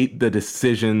I hate the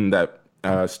decision that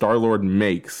Star-Lord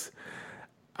makes,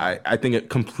 I think it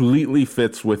completely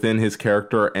fits within his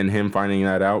character and him finding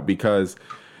that out, because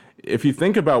if you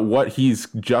think about what he's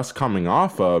just coming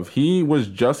off of,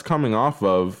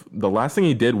 the last thing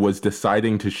he did was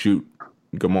deciding to shoot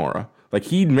Gamora. Like,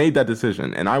 he made that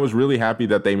decision, and I was really happy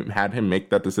that they had him make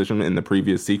that decision in the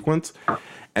previous sequence.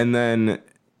 And then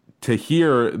to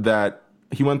hear that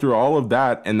he went through all of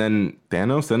that and then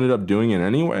Thanos ended up doing it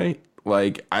anyway,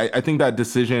 like, I think that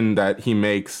decision that he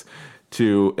makes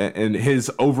and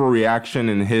his overreaction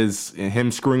and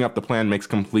him screwing up the plan makes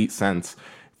complete sense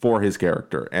for his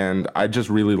character. And I just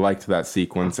really liked that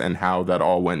sequence and how that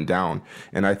all went down.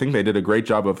 And I think they did a great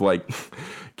job of like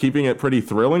keeping it pretty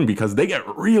thrilling, because they get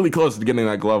really close to getting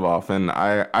that glove off. And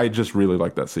I just really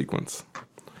like that sequence.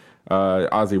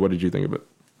 Ozzy, what did you think of it?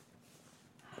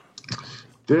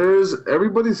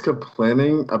 Everybody's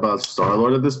complaining about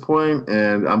Star-Lord at this point,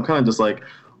 and I'm kind of just like,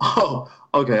 oh,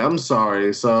 okay, I'm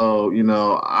sorry. So,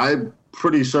 I'm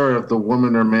pretty sure if the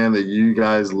woman or man that you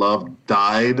guys love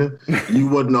died, you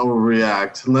wouldn't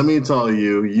overreact. Let me tell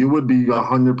you, you would be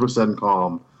 100%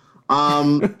 calm.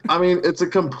 I mean, it's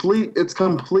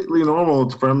completely normal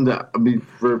for him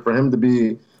to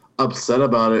be upset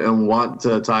about it and want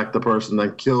to attack the person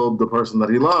that killed the person that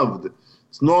he loved.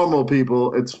 It's normal,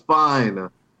 people. It's fine.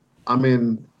 I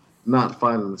mean, not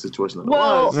fine in the situation that it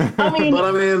was. I mean, but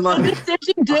I mean, like, the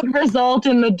decision did result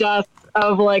in the death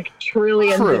of like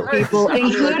trillions of people,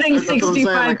 including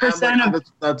 65% of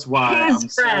that's why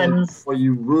his friends. Well,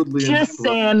 you rudely just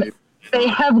saying, they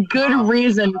have good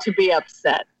reason to be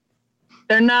upset.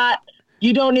 They're not.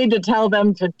 You don't need to tell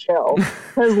them to chill,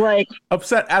 because like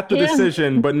upset at the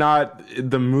decision, but not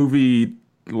the movie.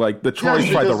 Like the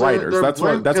choice by the writers. That's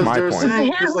my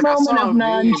point. His moment of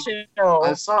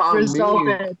non-chill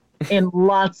resulted in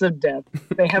lots of death.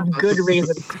 They have good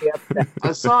reason to be upset.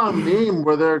 I saw a meme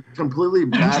where they're completely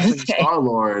bashing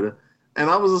Star-Lord, and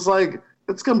I was just like,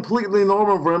 it's completely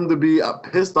normal for him to be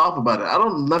pissed off about it. I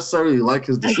don't necessarily like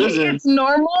his decision. It's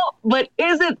normal, but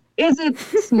is it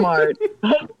smart?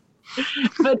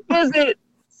 But is it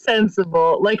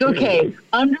sensible? Like, okay,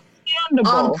 understandable.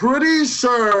 I'm pretty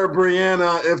sure,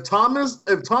 Brianna, if Tom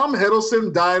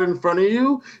Hiddleston died in front of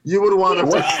you, you would want to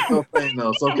kill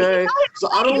Thanos, okay?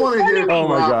 So I don't want to hear. Oh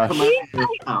my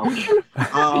gosh!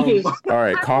 All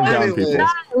right, calm down, people.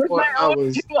 I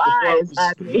was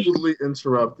totally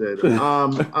interrupted.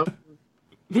 I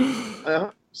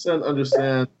 100%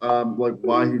 understand like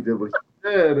why he did what he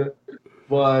did,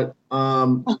 but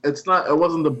it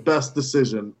wasn't the best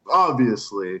decision,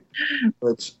 obviously,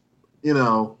 which.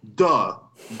 Duh.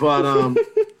 But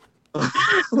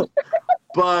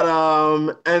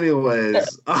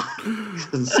anyways, God,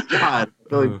 I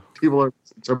feel like people are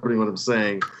interpreting what I'm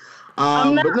saying.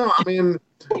 But no, I mean,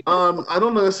 I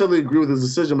don't necessarily agree with his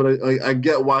decision, but I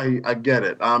get why I get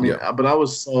it. I mean, but I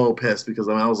was so pissed because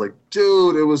I was like,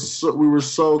 dude, we were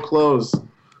so close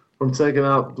from taking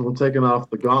off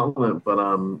the gauntlet, but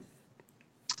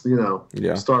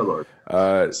Star-Lord.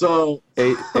 So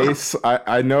Ace,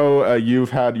 I know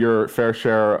you've had your fair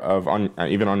share of,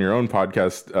 even on your own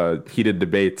podcast, heated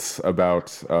debates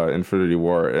about Infinity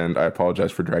War, and I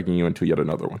apologize for dragging you into yet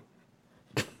another one.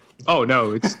 Oh no,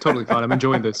 it's totally fine. I'm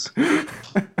enjoying this.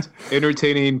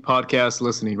 Entertaining podcast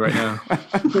listening right now.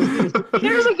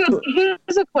 Here's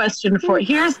a question for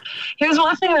here's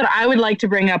one thing that I would like to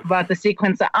bring up about the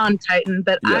sequence on Titan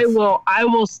that Yes. I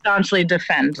will staunchly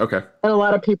defend. Okay. That a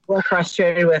lot of people are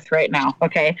frustrated with right now.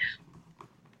 Okay.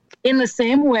 In the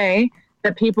same way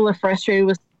that people are frustrated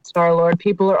with Star-Lord,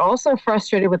 people are also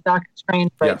frustrated with Doctor Strange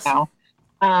right Yes.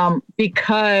 now.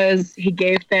 Because he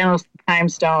gave Thanos the Time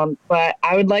Stone. But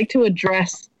I would like to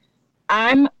address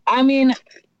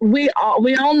we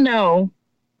all know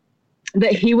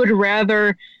that he would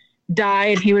rather die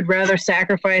and he would rather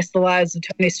sacrifice the lives of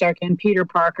Tony Stark and Peter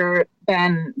Parker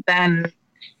than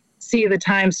see the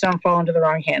Time Stone fall into the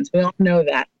wrong hands. We all know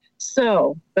that.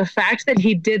 So the fact that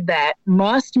he did that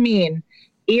must mean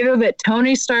either that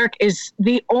Tony Stark is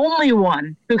the only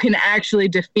one who can actually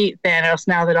defeat Thanos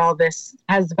now that all this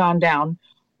has gone down,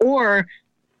 or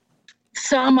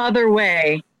some other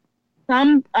way,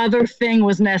 some other thing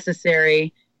was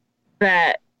necessary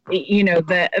that,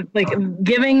 like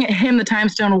giving him the Time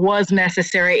Stone was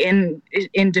necessary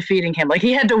in defeating him. Like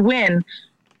he had to win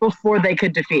before they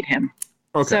could defeat him.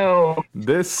 Okay. So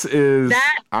this is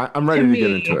I'm ready to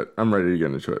get into it. I'm ready to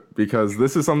get into it because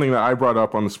this is something that I brought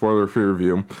up on the spoiler-free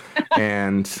review,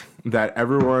 and that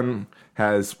everyone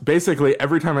has basically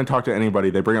every time I talk to anybody,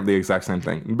 they bring up the exact same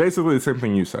thing. Basically the same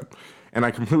thing you said. And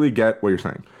I completely get what you're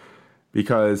saying.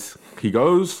 Because he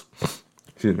looks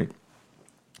into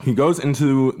he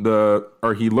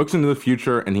looks into the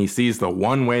future and he sees the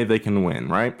one way they can win,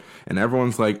 right? And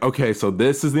everyone's like, okay, so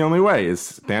this is the only way,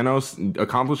 is Thanos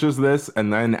accomplishes this,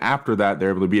 and then after that,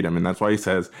 they're able to beat him. And that's why he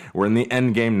says, we're in the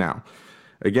end game now.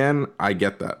 Again, I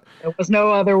get that. there was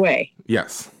no other way.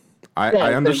 Yes,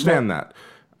 I understand that.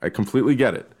 I completely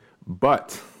get it.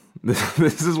 But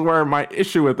this is where my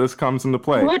issue with this comes into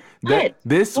play.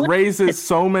 This raises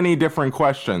so many different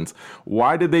questions.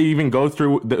 Why did they even go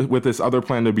through with this other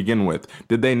plan to begin with?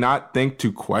 Did they not think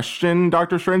to question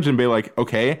Doctor Strange and be like,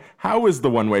 okay, how is the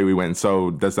one way we win?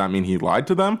 So does that mean he lied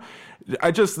to them?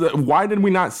 Why did we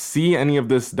not see any of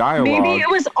this dialogue? Maybe it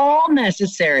was all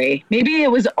necessary.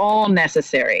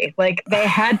 Like they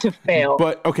had to fail.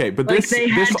 But okay, but like they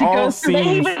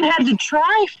even had to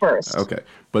try first. Okay,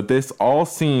 but this all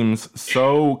seems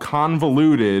so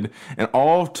convoluted and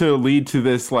all to lead to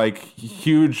this like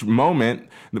huge moment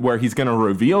where he's going to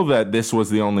reveal that this was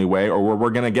the only way, or where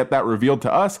we're going to get that revealed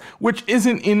to us, which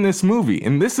isn't in this movie.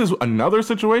 And this is another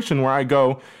situation where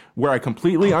I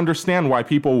completely understand why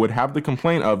people would have the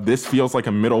complaint of this feels like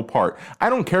a middle part. I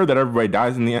don't care that everybody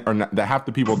dies in the end, or that half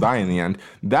the people die in the end.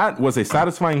 That was a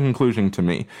satisfying conclusion to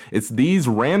me. It's these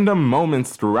random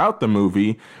moments throughout the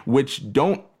movie which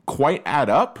don't quite add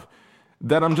up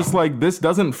that I'm just like, this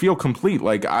doesn't feel complete.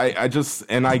 Like I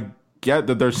get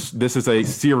that this is a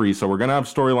series, so we're gonna have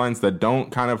storylines that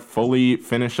don't kind of fully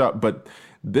finish up, but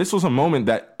this was a moment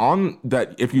that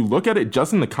if you look at it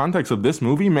just in the context of this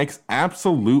movie makes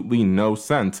absolutely no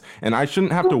sense. And I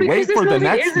shouldn't have to wait for the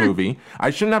next movie.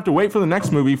 I shouldn't have to wait for the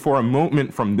next movie for a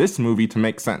moment from this movie to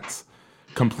make sense.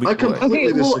 Completely.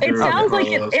 Okay, well, it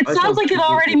sounds like it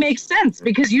already makes sense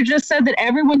because you just said that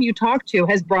everyone you talk to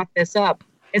has brought this up.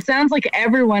 It sounds like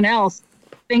everyone else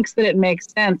thinks that it makes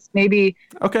sense. Maybe.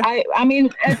 Okay. I mean,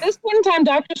 at this point in time,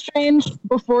 Doctor Strange,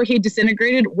 before he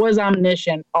disintegrated, was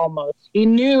omniscient almost. He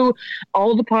knew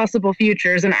all the possible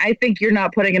futures, and I think you're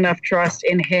not putting enough trust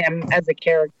in him as a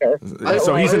character.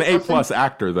 So he's an A+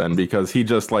 actor then, because he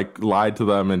just like lied to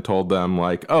them and told them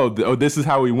like, oh, this is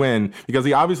how we win, because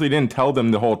he obviously didn't tell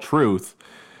them the whole truth.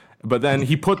 But then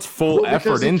he puts full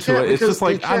effort into it. It's just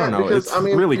like, I don't know. It's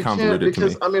really convoluted to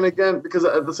me. I mean, again, because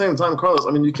at the same time, Carlos, I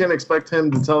mean, you can't expect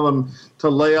him to tell them to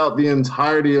lay out the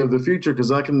entirety of the future, because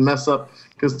that can mess up.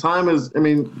 Because time is, I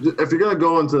mean, if you're going to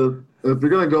go and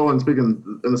speak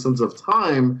in the sense of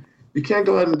time, you can't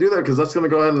go ahead and do that, because that's going to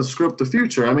go ahead and script the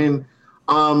future. I'm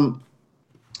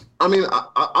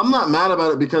not mad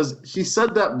about it, because he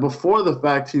said that before the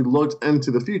fact. He looked into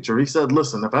the future. He said,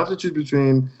 listen, if I have to choose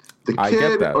between the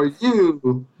kid or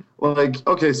you, like,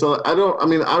 okay, so I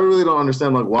really don't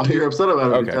understand like why you're upset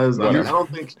about it, because I don't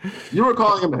think you were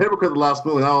calling him a hypocrite the last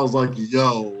movie, and I was like,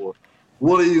 yo,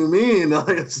 what do you mean? Like,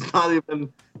 it's not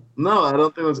even. No, I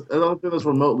don't think it's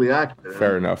remotely accurate.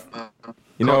 Fair enough.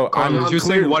 You're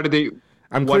saying why did they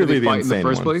fight in the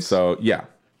first place? So yeah,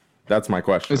 that's my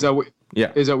question. Is that what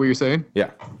you're saying?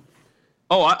 Yeah.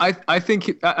 Oh, I think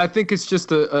it's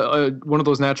just a one of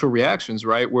those natural reactions,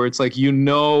 right? Where it's like,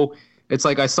 it's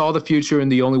like I saw the future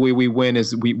and the only way we win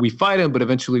is we fight him, but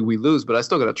eventually we lose. But I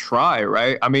still got to try,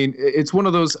 right? I mean, it's one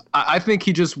of those. I think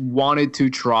he just wanted to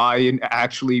try and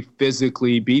actually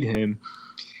physically beat him,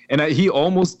 and he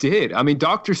almost did. I mean,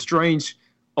 Doctor Strange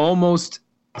almost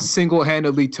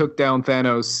single-handedly took down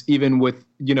Thanos, even with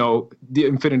the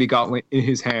Infinity Gauntlet in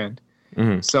his hand.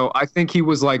 Mm-hmm. So I think he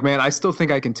was like, man, I still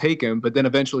think I can take him. But then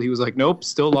eventually he was like, nope,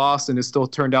 still lost, and it still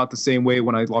turned out the same way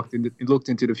when I looked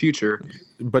into the future.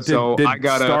 But did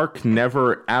Stark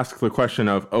never ask the question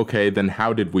of, okay, then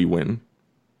how did we win?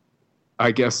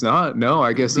 I guess not. No,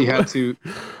 I guess he had to.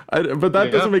 But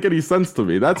that doesn't make any sense to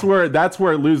me. That's where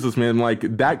it loses me. And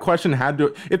like that question had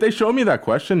to. If they show me that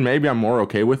question, maybe I'm more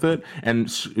okay with it, and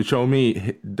show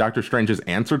me Doctor Strange's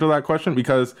answer to that question,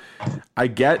 because I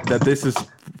get that this is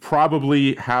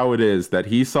probably how it is, that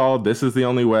he saw this is the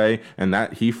only way, and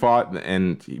that he fought,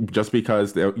 and just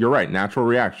because you're right, natural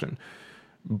reaction.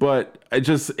 But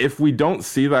if we don't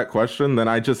see that question, then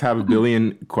I just have a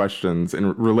billion questions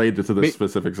and related to this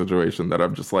specific situation that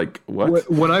I'm just like, what?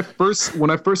 When I first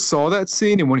saw that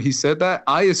scene and when he said that,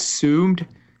 I assumed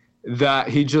that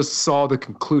he just saw the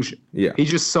conclusion. Yeah. He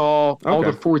just saw all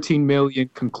the 14 million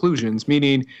conclusions,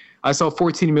 meaning I saw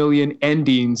 14 million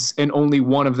endings and only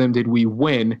one of them did we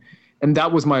win. And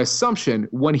that was my assumption.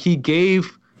 When he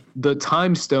gave the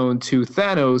time stone to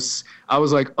Thanos, I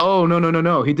was like, oh,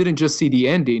 no. He didn't just see the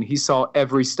ending. He saw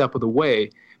every step of the way.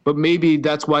 But maybe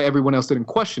that's why everyone else didn't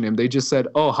question him. They just said,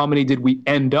 oh, how many did we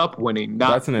end up winning?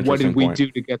 Not what did we do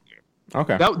to get there.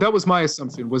 Okay. That was my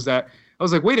assumption, was that I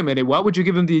was like, wait a minute, why would you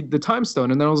give him the time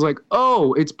stone? And then I was like,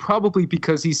 oh, it's probably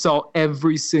because he saw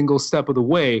every single step of the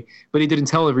way, but he didn't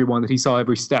tell everyone that he saw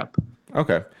every step.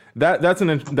 Okay. That's an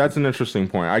interesting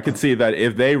point. I could see that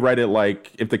if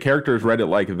the characters read it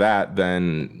like that,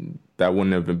 then that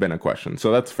wouldn't have been a question.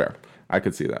 So that's fair. I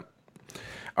could see that.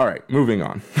 All right, moving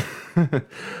on.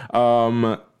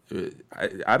 I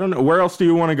don't know. Where else do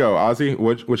you want to go, Ozzy?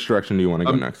 Which direction do you want to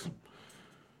go next?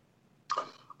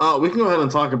 We can go ahead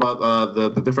and talk about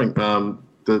the different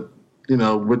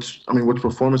which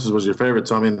performances was your favorite?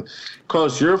 So I mean,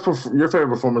 Carlos, your favorite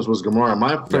performance was Gamora.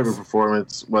 My favorite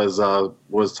performance was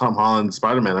Tom Holland's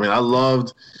Spider-Man. I mean, I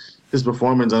loved his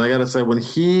performance, and I gotta say, when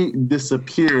he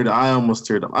disappeared, I almost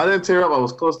teared up. I didn't tear up. I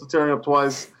was close to tearing up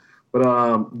twice,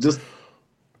 but just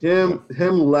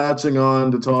him latching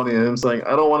on to Tony and him saying,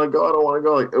 "I don't want to go."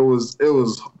 Like it was that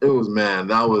was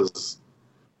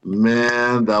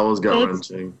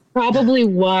gut-wrenching. Probably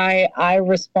why I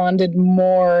responded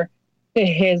more to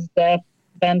his death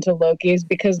than to Loki's,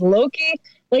 because Loki,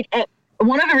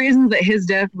 one of the reasons that his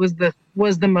death was the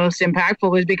most impactful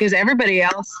was because everybody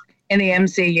else in the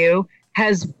MCU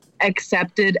has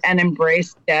accepted and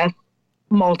embraced death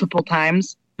multiple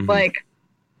times. Mm-hmm. Like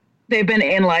they've been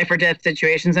in life or death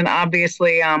situations, and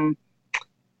obviously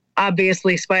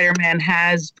Spider-Man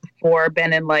has before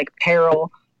been in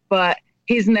peril, but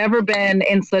he's never been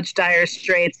in such dire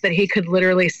straits that he could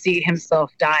literally see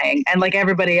himself dying, and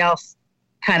everybody else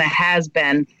kind of has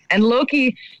been. And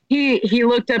Loki, he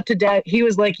looked up to death. He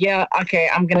was like, yeah, okay,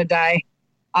 I'm gonna die,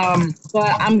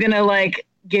 but I'm gonna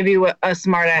give you a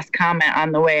smart ass comment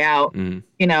on the way out.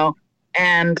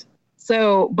 And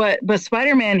so but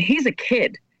Spider-Man, he's a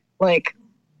kid,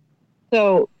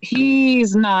 so he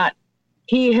has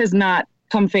not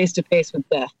come face to face with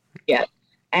death yet,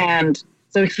 and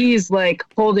so he's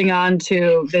holding on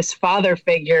to this father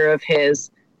figure of his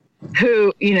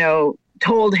who,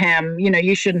 told him,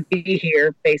 you shouldn't be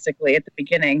here, basically, at the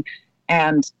beginning.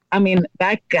 And I mean,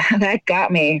 that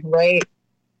got me, right?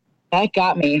 That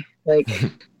got me.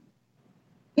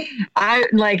 I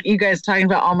you guys talking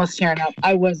about almost tearing up.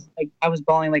 I was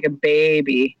bawling like a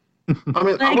baby. I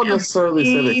mean, I wouldn't necessarily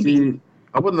say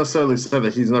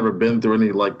that he's never been through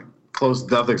any close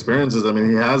death experiences. I mean,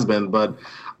 he has been, but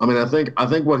I mean, I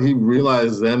think what he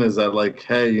realized then is that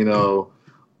hey,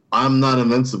 I'm not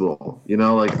invincible. When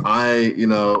I'm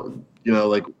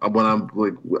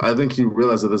I think he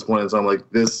realized at this point in time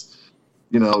this,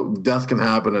 death can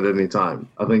happen at any time.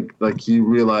 I think he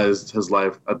realized his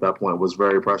life at that point was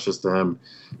very precious to him,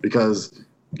 because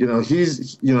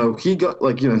he's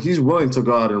he's willing to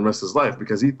go out and risk his life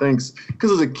because he thinks,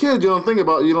 because as a kid you don't think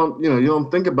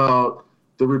about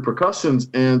the repercussions,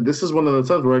 and this is one of the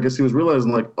times where I guess he was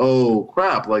realizing oh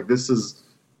crap, this is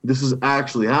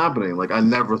actually happening. I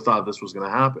never thought this was going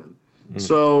to happen. Mm.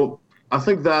 So I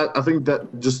think that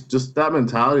just that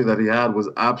mentality that he had was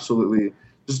absolutely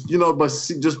just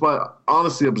by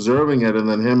honestly observing it, and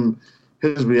then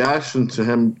his reaction to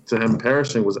him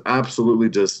perishing was absolutely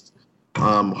just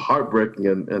heartbreaking,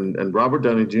 and Robert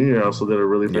Downey Jr. also did a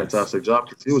really fantastic job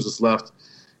because he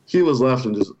was left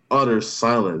in just utter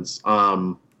silence.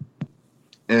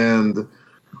 And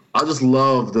I just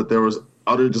love that there was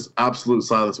just absolute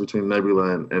silence between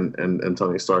Nebula and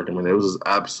Tony Stark. I mean, it was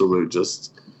absolute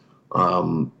just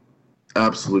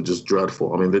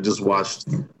dreadful. I mean, they just watched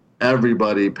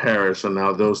everybody perish, and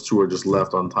now those two are just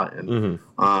left on Titan.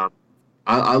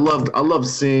 I loved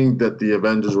seeing that the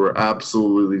Avengers were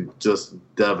absolutely just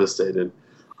devastated.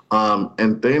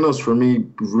 And Thanos, for me,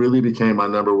 really became my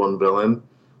number one villain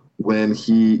when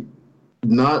he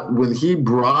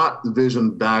brought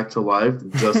Vision back to life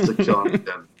just to kill him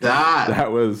again.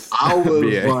 That was I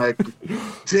was like,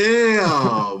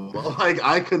 damn.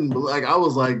 I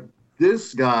was like,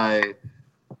 this guy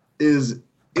is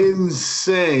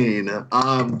insane.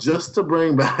 Just to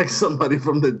bring back somebody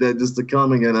from the dead just to kill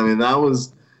him again. I mean, that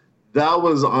was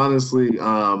honestly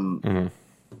one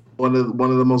of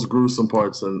the most gruesome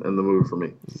parts in the movie for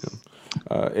me.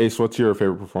 Ace, what's your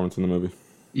favorite performance in the movie?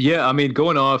 Yeah, I mean,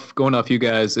 going off you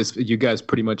guys, you guys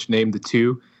pretty much named the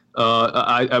two.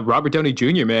 Robert Downey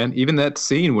Jr., man, even that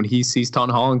scene when he sees Tom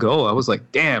Holland go, I was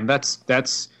like, damn, that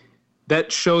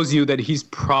shows you that he's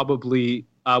probably,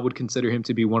 I would consider him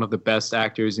to be one of the best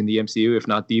actors in the MCU, if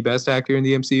not the best actor in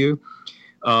the MCU.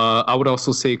 I would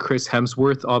also say Chris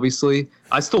Hemsworth, obviously.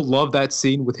 I still love that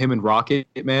scene with him and Rocket,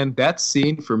 man. That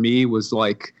scene for me was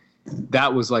like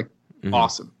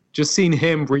awesome. Just seeing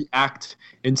him react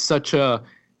in such a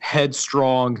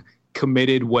headstrong,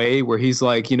 committed way where he's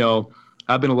like, you know,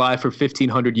 I've been alive for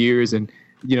 1,500 years and,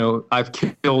 you know, I've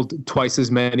killed twice as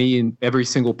many and every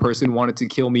single person wanted to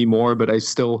kill me more, but I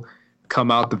still come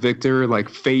out the victor. Like,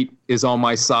 fate is on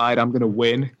my side. I'm going to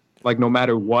win, like, no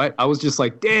matter what. I was just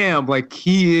like, damn, like,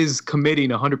 he is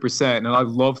committing 100%. And I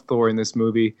love Thor in this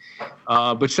movie.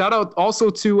 But shout out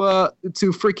also to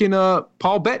freaking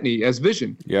Paul Bettany as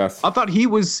Vision. Yes. I thought he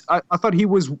was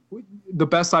the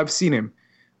best I've seen him.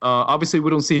 Obviously,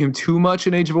 we don't see him too much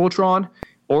in Age of Ultron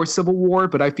or Civil War,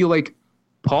 but I feel like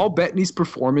Paul Bettany's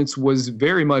performance was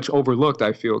very much overlooked,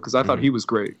 I feel, because I thought he was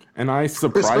great. And I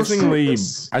surprisingly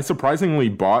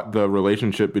bought the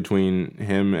relationship between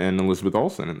him and Elizabeth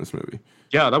Olsen in this movie.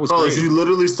 Yeah, that was great. You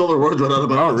literally stole the words right out of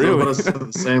my mouth. Oh, really? I said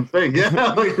the same thing.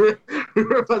 Yeah, like, we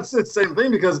were about to say the same thing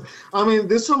because, I mean,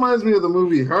 this reminds me of the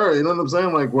movie Her, you know what I'm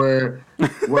saying? Like, where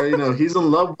you know, he's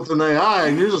in love with an AI,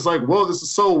 and you're just like, whoa, this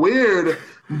is so weird.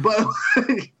 But,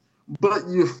 but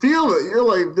you feel it. You're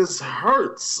like, this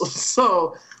hurts.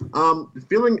 So,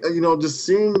 feeling, you know, just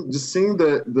seeing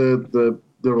the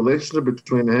relationship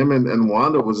between him and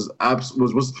Wanda was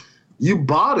you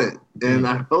bought it, and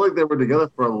I felt like they were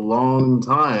together for a long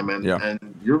time, and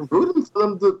you're rooting for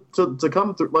them to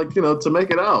come through, like, you know, to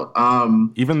make it out.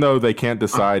 Even though they can't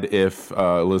decide if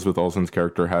Elizabeth Olsen's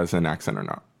character has an accent or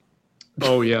not.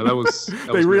 Oh yeah, that was.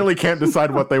 They really can't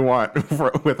decide what they want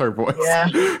with her voice.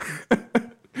 Yeah.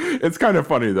 It's kind of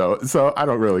funny though, so I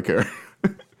don't really care.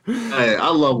 Hey, I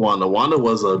love Wanda. Wanda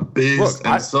was a beast,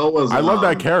 and so was. I love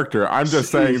that character. I'm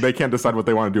just saying they can't decide what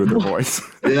they want to do with their voice.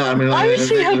 Yeah, I mean, why was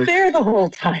she up there the whole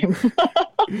time?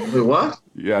 Wait, what?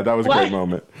 Yeah, that was a great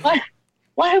moment.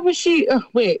 Why was she? Oh,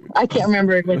 wait, I can't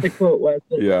remember what the quote was.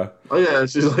 Yeah. Oh yeah,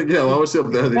 she's like, yeah. Why was she up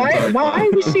there? Why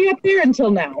was she up there until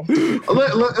now?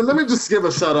 Let me just give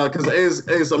a shout out because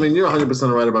Ace, I mean, you're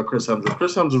 100% right about Chris Hemsworth.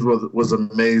 Chris Hemsworth was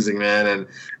amazing, man,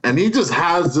 and he just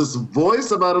has this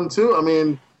voice about him too. I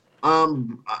mean,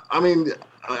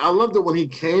 I loved it when he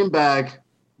came back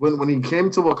when he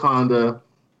came to Wakanda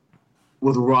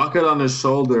with Rocket on his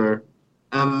shoulder.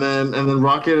 And then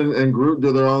Rocket and Groot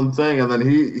do their own thing, and then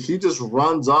he just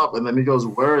runs up, and then he goes,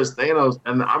 "Where is Thanos?"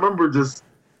 And I remember just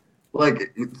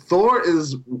like Thor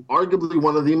is arguably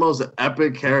one of the most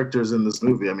epic characters in this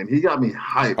movie. I mean, he got me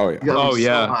hyped. Oh yeah. He got me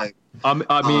so hyped.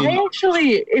 I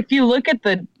actually, if you look at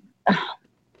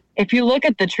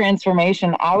the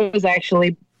transformation, I was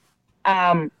actually,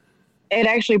 it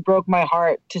actually broke my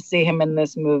heart to see him in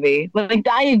this movie. Like,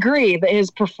 I agree that his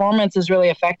performance is really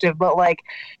effective, but like,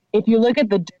 if you look at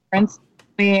the difference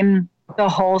between the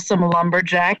wholesome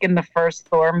lumberjack in the first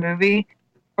Thor movie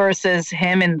versus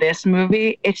him in this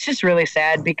movie, it's just really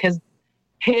sad because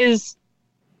his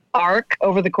arc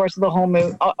over the course of the whole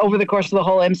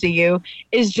MCU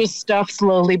is just stuff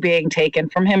slowly being taken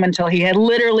from him until he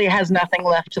literally has nothing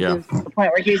left to lose, to the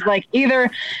point where he's like, either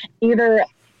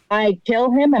I kill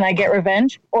him and I get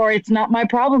revenge, or it's not my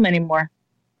problem anymore.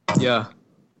 Yeah,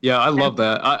 I love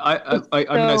that. I mean,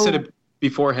 I said it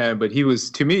beforehand, but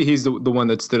to me, he's the one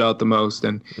that stood out the most.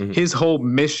 And his whole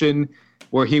mission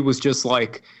where he was just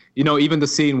like, you know, even the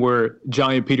scene where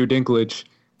giant Peter Dinklage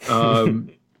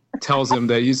tells him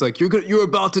that he's like, you're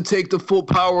about to take the full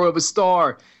power of a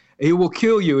star. And he will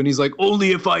kill you. And he's like,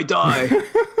 only if I die.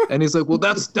 And he's like, well,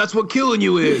 that's what killing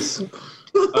you is.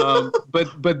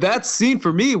 But that scene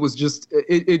for me was just,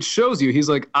 it shows you, he's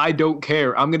like, I don't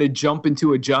care. I'm going to jump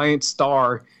into a giant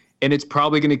star and it's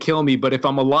probably going to kill me. But if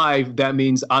I'm alive, that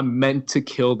means I'm meant to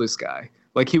kill this guy.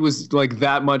 Like, he was like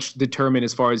that much determined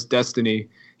as far as destiny.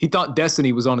 He thought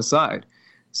destiny was on his side.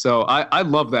 So I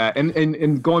love that.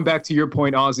 And going back to your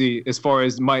point, Ozzy, as far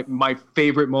as my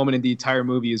favorite moment in the entire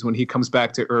movie is when he comes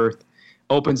back to Earth,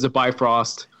 opens the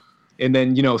Bifrost, and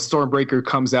then, Stormbreaker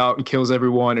comes out and kills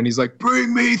everyone, and he's like,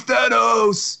 bring me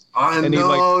Thanos! I and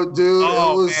know, dude.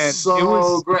 Oh, it was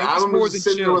so great. I was just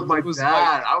sitting there with my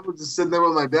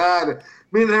dad.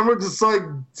 Me and him were just like,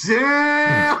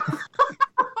 damn!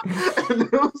 And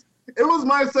it was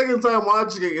my second time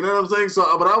watching it, you know what I'm saying?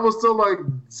 So, but I was still like,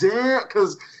 damn,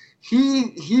 because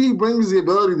he brings the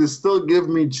ability to still give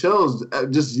me chills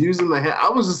just using the hand. I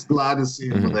was just glad to see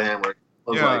him with the hammer.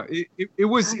 Yeah, it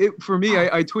was for me.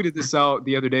 I tweeted this out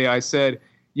the other day. I said,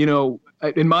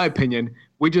 in my opinion,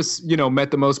 we just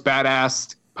met the most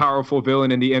badass, powerful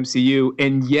villain in the MCU,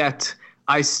 and yet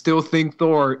I still think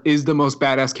Thor is the most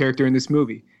badass character in this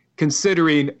movie,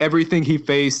 considering everything he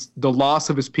faced, the loss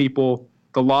of his people,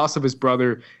 the loss of his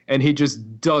brother, and he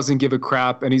just doesn't give a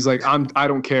crap. And he's like, I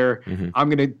don't care. Mm-hmm. I'm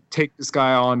gonna take this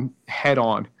guy on head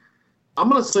on. I'm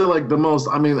gonna say like the most.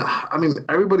 I mean,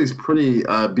 everybody's pretty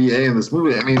BA in this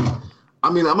movie. I mean,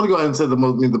 I'm gonna go ahead and say the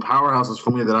most. The powerhouses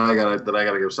for me that I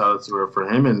gotta give shout out to are for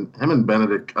him and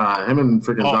Benedict, him and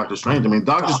freaking Doctor Strange. I mean,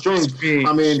 Doctor Strange.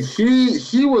 I mean,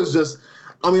 he was just.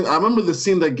 I mean, I remember the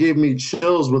scene that gave me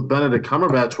chills with Benedict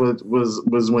Cumberbatch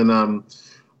was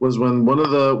when one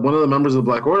of the members of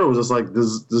Black Order was just like,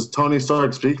 does Tony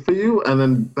Stark speak for you? And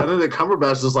then Benedict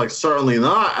Cumberbatch is like, certainly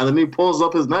not. And then he pulls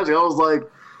up his magic. I was like,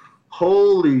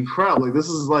 holy crap! Like, this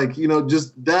is like,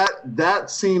 just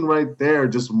that scene right there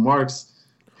just marks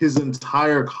his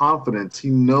entire confidence.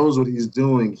 He knows what he's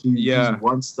doing. He's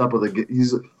one step of the.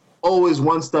 He's always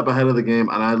one step ahead of the game,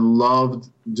 and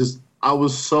I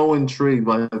was so intrigued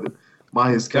by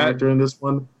his character in this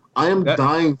one. I am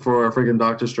dying for a freaking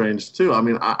Doctor Strange too. I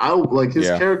mean, I like his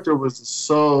character was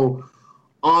so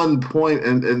on point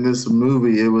in this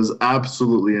movie. It was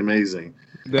absolutely amazing.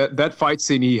 That fight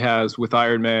scene he has with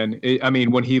Iron Man,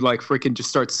 when he like freaking just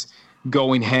starts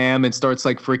going ham and starts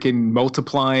like freaking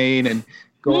multiplying and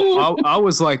I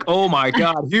was like, oh my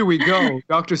God, here we go.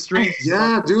 Doctor Strange.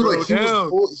 Yeah, dude, like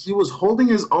he was holding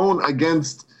his own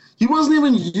against. He wasn't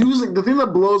even using the thing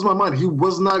that blows my mind. He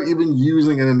was not even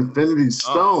using an Infinity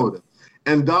Stone,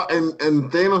 and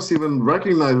Thanos even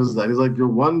recognizes that. He's like, "You're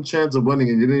one chance of winning,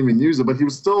 and you didn't even use it." But he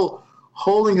was still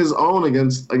holding his own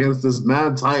against this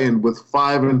mad Titan with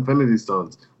 5 Infinity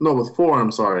Stones. No, with 4.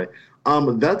 I'm sorry.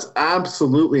 That's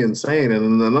absolutely insane.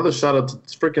 And another shout out to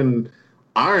freaking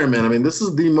Iron Man. I mean, this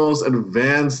is the most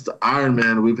advanced Iron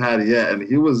Man we've had yet, and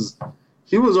he was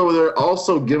over there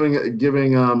also giving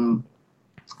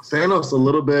Thanos a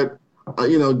little bit,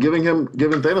 giving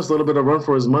Thanos a little bit of run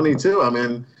for his money too. I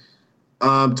mean,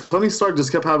 Tony Stark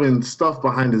just kept having stuff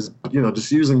behind his,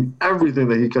 just using everything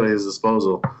that he could at his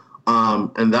disposal,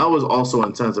 and that was also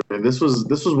intense. I mean, this was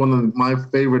one of my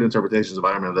favorite interpretations of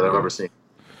Iron Man that I've ever seen.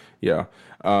 Yeah,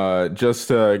 just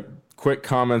quick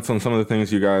comments on some of the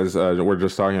things you guys were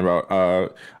just talking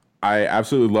about. I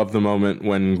absolutely love the moment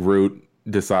when Groot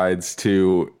decides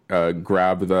to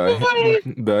grab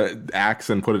the axe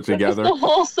and put it together. So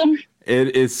wholesome.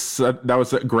 That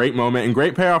was a great moment and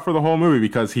great payoff for the whole movie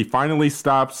because he finally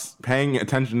stops paying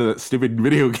attention to that stupid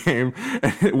video game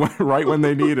right when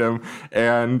they need him,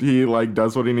 and he like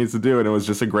does what he needs to do, and it was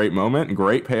just a great moment and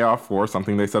great payoff for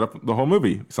something they set up the whole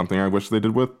movie. Something I wish they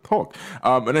did with Hulk.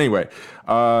 But anyway,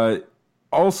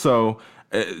 also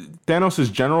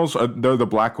Thanos' generals, they're the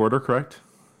Black Order, correct?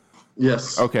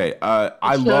 Yes. Okay.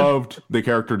 I loved the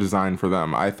character design for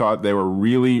them. I thought they were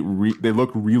they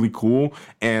looked really cool,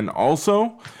 and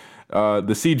also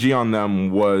the CG on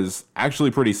them was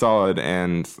actually pretty solid,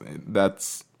 and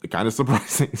that's kind of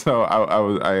surprising. So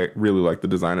I really liked the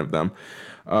design of them.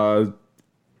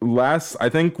 I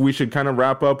think we should kind of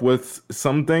wrap up with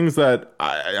some things that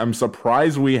I'm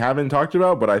surprised we haven't talked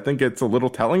about, but I think it's a little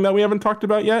telling that we haven't talked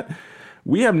about yet.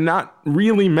 We have not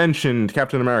really mentioned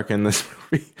Captain America in this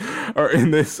movie or in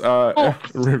this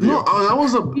review. No, I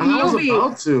was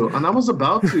about to.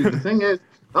 The thing is,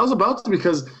 I was about to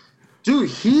because, dude,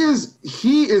 he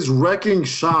is wrecking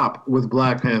shop with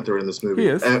Black Panther in this movie. He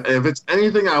is. If it's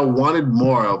anything I wanted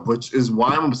more of, which is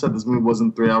why I'm upset this movie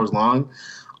wasn't 3 hours long.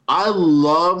 I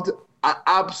loved I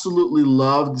absolutely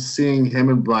loved seeing him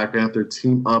and Black Panther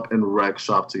team up and wreck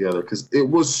shop together because it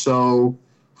was so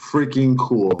freaking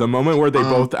cool. The moment where they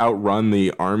both outrun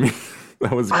the army,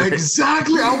 that was great.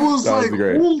 Exactly. I was That was like,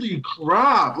 great. holy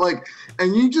crap. Like,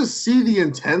 and you just see the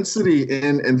intensity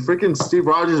in freaking Steve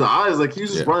Rogers' eyes. Like,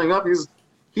 he's just running up.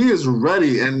 He is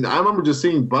ready. And I remember just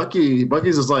seeing Bucky.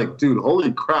 Bucky's just like, dude,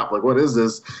 holy crap. Like, what is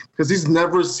this? Because he's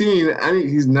never seen any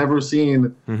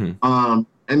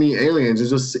aliens. It's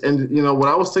just, and you know what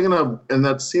I was thinking of in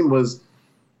that scene was,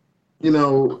 his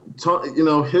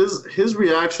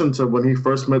reaction to when he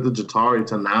first met the Jatari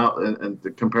to now,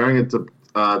 and comparing it to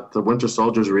the Winter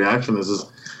Soldier's reaction is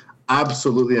just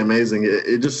absolutely amazing.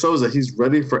 It just shows that he's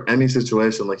ready for any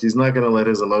situation. Like, he's not going to let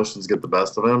his emotions get the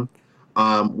best of him,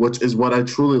 which is what I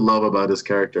truly love about his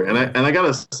character. And I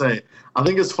gotta say, I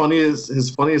think his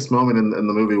funniest moment in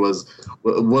the movie was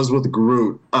with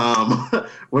Groot.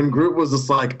 When Groot was just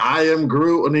like, "I am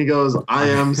Groot," and he goes, "I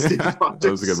am Steve Rogers."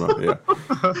 That was a good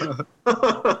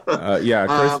one.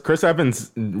 Yeah. Chris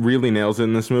Evans really nails it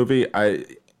in this movie. I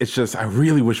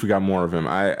really wish we got more of him.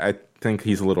 I think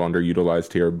he's a little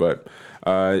underutilized here. But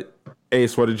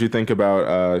Ace, what did you think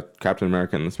about Captain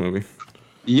America in this movie?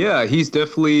 Yeah, he's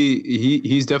definitely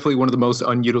one of the most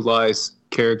unutilized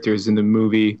characters in the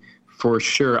movie for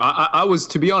sure. I was,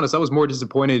 to be honest, I was more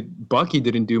disappointed Bucky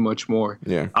didn't do much more.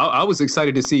 Yeah, I was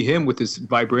excited to see him with his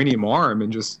vibranium arm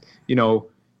and just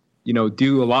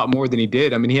do a lot more than he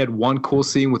did. I mean, he had one cool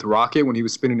scene with Rocket when he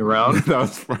was spinning around. That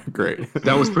was great.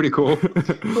 That was pretty cool.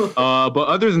 But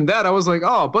other than that, I was like,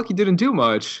 oh, Bucky didn't do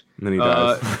much. And then he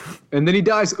dies. And then he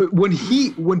dies.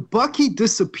 When Bucky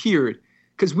disappeared,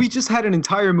 because we just had an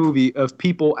entire movie of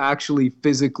people actually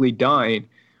physically dying.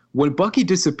 When Bucky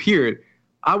disappeared,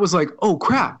 I was like, oh,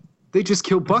 crap. They just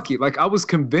killed Bucky. Like, I was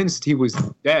convinced he was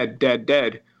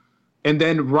dead. And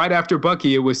then right after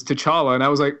Bucky, it was T'Challa. And I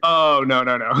was like, oh, no.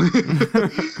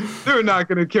 They're not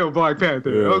going to kill Black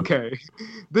Panther. Yeah. Okay.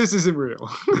 This isn't real.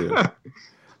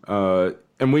 Yeah.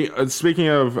 And we, speaking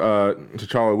of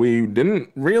T'Challa, we didn't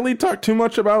really talk too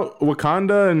much about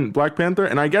Wakanda and Black Panther.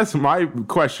 And I guess my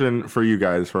question for you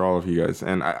guys, for all of you guys,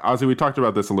 and Ozzy, we talked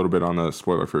about this a little bit on the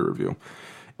spoiler-free review.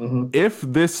 Mm-hmm. If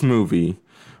this movie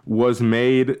was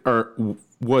made or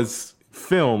was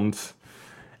filmed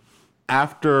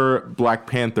after Black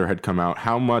Panther had come out,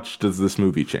 how much does this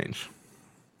movie change?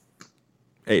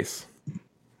 Ace.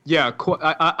 Yeah,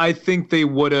 I think they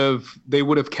would have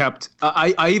kept.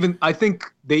 I think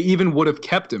they even would have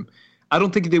kept him. I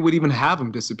don't think they would even have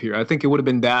him disappear. I think it would have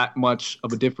been that much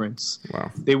of a difference.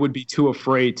 Wow. They would be too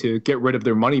afraid to get rid of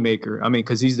their moneymaker. I mean,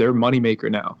 because he's their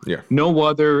moneymaker now. Yeah. No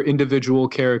other individual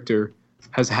character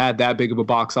has had that big of a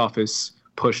box office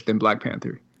push than Black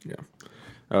Panther. Yeah.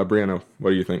 Brianna,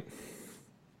 what do you think?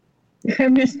 I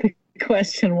missed the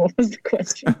question. What was the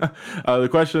question? The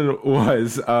question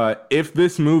was, if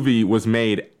this movie was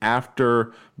made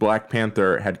after Black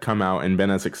Panther had come out and been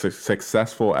as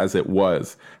successful as it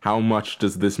was, how much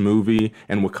does this movie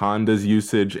and Wakanda's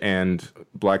usage and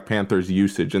Black Panther's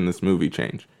usage in this movie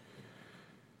change?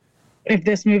 If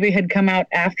this movie had come out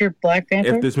after Black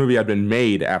Panther? If this movie had been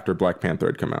made after Black Panther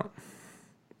had come out.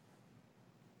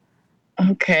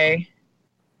 Okay.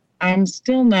 I'm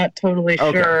still not totally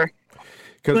sure.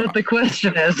 What the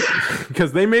question is.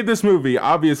 Because they made this movie,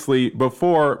 obviously,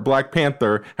 before Black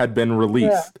Panther had been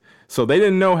released. Yeah. So they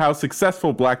didn't know how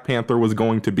successful Black Panther was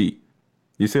going to be.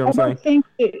 You see what I'm saying?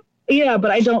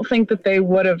 But I don't think that they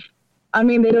would have. I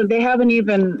mean, they haven't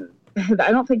even.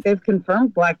 I don't think they've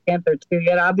confirmed Black Panther 2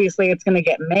 yet. Obviously, it's going to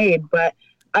get made, but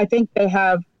I think they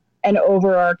have an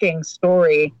overarching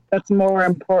story that's more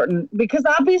important because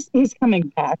obviously he's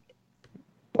coming back.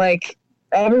 Like,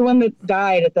 everyone that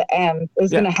died at the end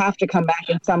is going to have to come back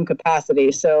in some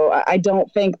capacity. So I don't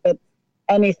think that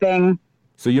anything.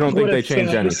 So you don't think they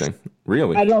changed anything,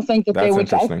 really? I don't think that they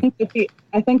would.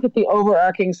 I think that the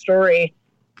overarching story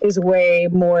is way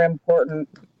more important.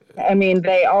 I mean,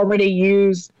 they already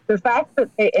used the fact that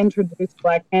they introduced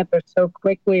Black Panther so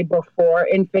quickly before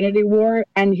Infinity War,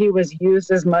 and he was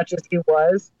used as much as he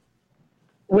was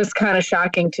kind of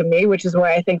shocking to me, which is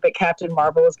why I think that Captain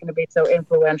Marvel is going to be so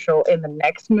influential in the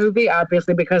next movie,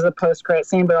 obviously because of the post-credit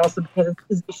scene, but also because it's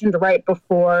positioned right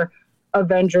before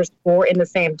Avengers 4 in the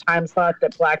same time slot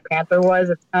that Black Panther was.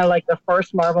 It's kind of like the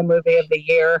first Marvel movie of the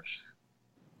year.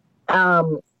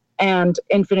 And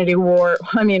Infinity War,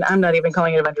 I mean, I'm not even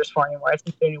calling it Avengers 4 anymore. It's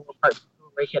Infinity War Part 2.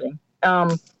 We're kidding.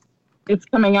 It's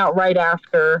coming out right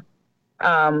after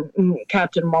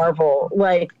Captain Marvel,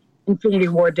 like Infinity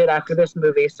War did after this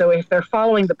movie. So if they're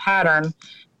following the pattern,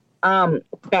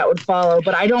 that would follow.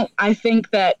 But I think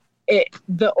that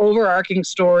the overarching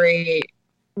story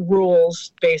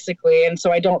rules basically, and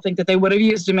so I don't think that they would have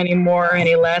used him any more or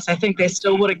any less. I think they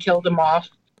still would have killed him off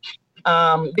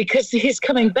because he's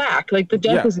coming back. Like the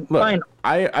death isn't final.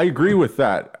 I agree with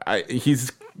that.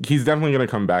 He's definitely going to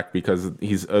come back because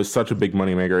he's such a big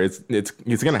moneymaker. It's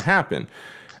going to happen.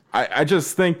 I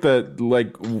just think that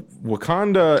like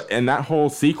Wakanda and that whole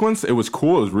sequence, it was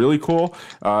cool. It was really cool.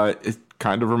 It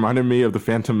kind of reminded me of the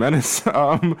Phantom Menace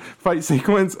fight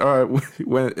sequence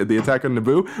when the attack on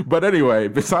Naboo. But anyway,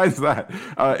 besides that,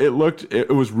 it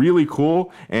was really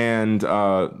cool. And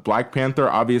Black Panther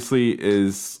obviously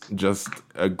is just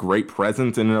a great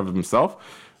presence in and of himself.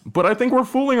 But I think we're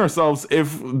fooling ourselves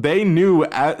if they knew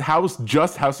how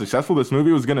successful this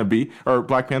movie was going to be, or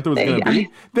Black Panther was going to be.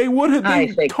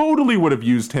 They totally would have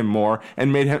used him more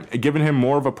and given him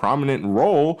more of a prominent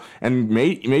role, and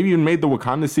maybe even made the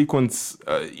Wakanda sequence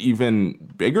even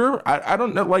bigger. I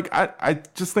don't know. Like I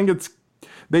just think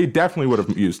they definitely would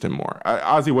have used him more.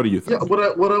 Ozzy, what do you think? Yeah,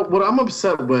 what I'm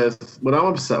upset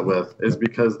with is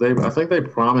because I think they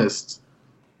promised.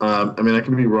 I mean, I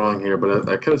could be wrong here, but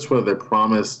I could have sworn they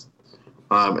promised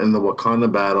in the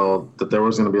Wakanda battle that there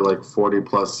was going to be like 40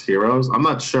 plus heroes. I'm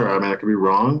not sure. I mean, I could be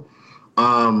wrong.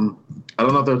 I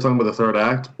don't know if they were talking about the third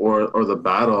act or the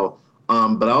battle.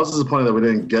 But I was disappointed that we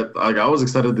didn't get. Like, I was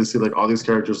excited to see like all these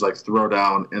characters like throw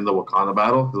down in the Wakanda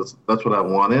battle. That's what I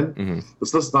wanted. Mm-hmm.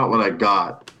 It's just not what I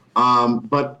got.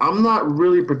 But I'm not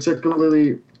really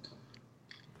particularly.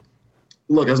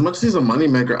 Look, as much as he's a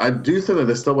moneymaker, I do think that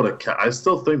they still would have. I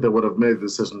still think they would have made the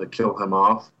decision to kill him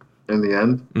off in the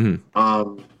end,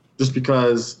 just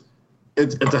because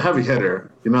it's a heavy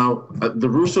hitter. You know, the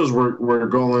Russos were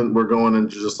going and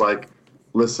just like,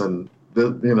 listen,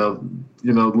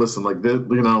 listen, like this,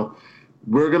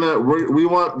 we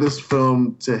want this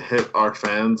film to hit our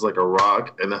fans like a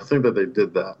rock, and I think that they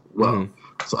did that well.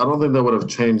 Mm-hmm. So I don't think that would have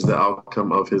changed the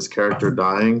outcome of his character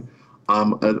dying.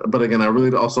 But again, I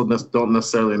really also don't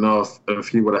necessarily know if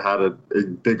he would have had a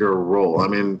bigger role. I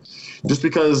mean, just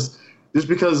because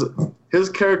his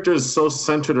character is so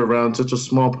centered around such a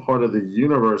small part of the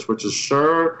universe, which is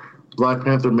sure Black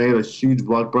Panther made a huge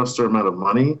blockbuster amount of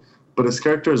money, but his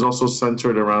character is also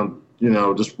centered around,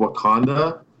 just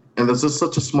Wakanda, and this is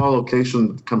such a small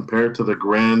location compared to the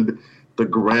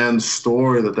grand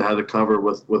story that they had to cover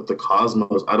with the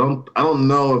cosmos. I don't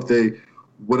know if they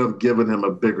would have given him a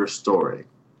bigger story,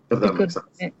 if that makes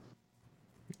sense.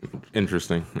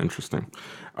 Interesting.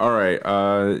 All right.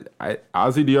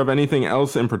 Ozzy, do you have anything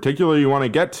else in particular you want to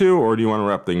get to, or do you want to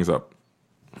wrap things up?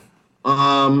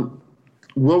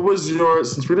 What was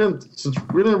since we didn't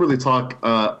really talk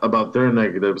about their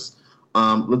negatives,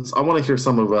 I want to hear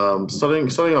some of starting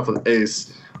off with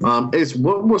Ace. Ace,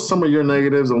 what were some of your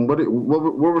negatives, and what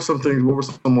were some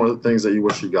more things that you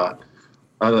wish you got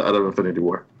out of Infinity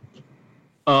War?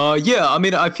 Yeah, I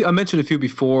mean, I mentioned a few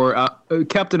before.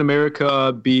 Captain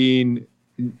America being,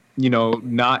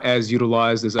 not as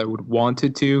utilized as I would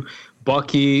wanted to.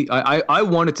 Bucky, I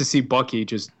wanted to see Bucky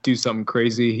just do something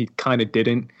crazy. He kind of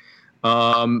didn't.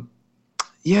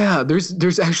 Yeah,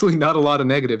 there's actually not a lot of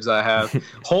negatives I have.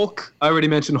 Hulk, I already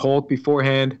mentioned Hulk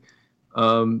beforehand.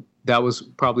 That was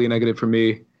probably a negative for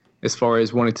me as far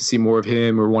as wanting to see more of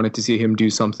him or wanting to see him do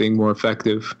something more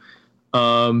effective.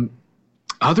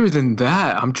 Other than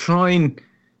that, I'm trying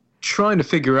to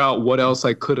figure out what else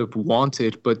I could have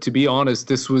wanted. But to be honest,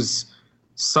 this was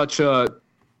such a,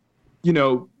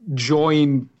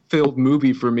 joy-filled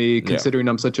movie for me, considering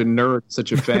I'm such a nerd,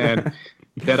 such a fan,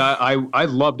 that I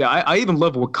loved it. I even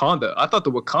love Wakanda. I thought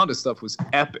the Wakanda stuff was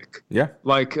epic. Yeah.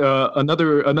 Like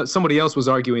somebody else was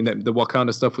arguing that the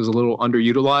Wakanda stuff was a little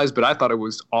underutilized, but I thought it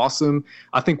was awesome.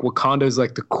 I think Wakanda is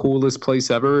like the coolest place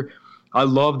ever. I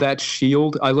love that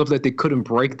shield. I love that they couldn't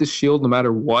break the shield no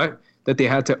matter what, that they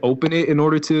had to open it in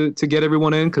order to get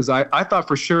everyone in. Because I thought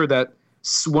for sure that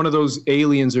one of those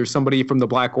aliens or somebody from the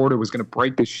Black Order was going to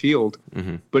break the shield,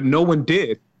 but no one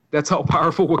did. That's how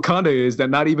powerful Wakanda is, that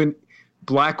not even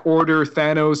Black Order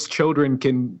Thanos children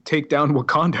can take down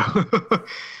Wakanda.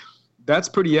 That's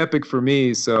pretty epic for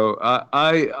me. So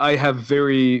I have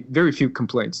very, very few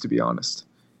complaints, to be honest.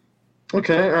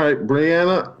 Okay, all right,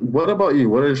 Brianna. What about you?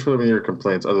 What are some of your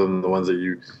complaints other than the ones that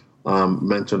you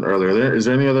mentioned earlier? Is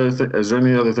there any other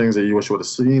things that you wish you would have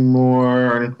seen more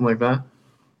or anything like that?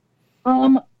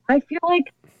 I feel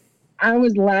like I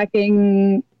was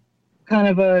lacking kind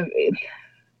of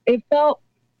it felt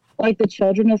like the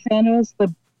children of Thanos,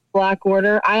 the Black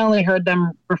Order. I only heard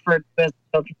them referred to as the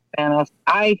children of Thanos.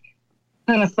 I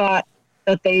kind of thought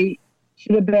that they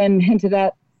should have been hinted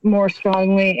at more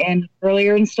strongly in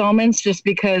earlier installments, just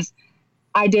because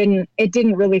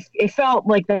it felt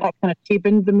like that kind of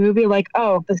cheapened the movie. Like,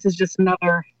 oh, this is just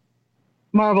another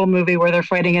Marvel movie where they're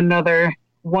fighting another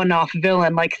one-off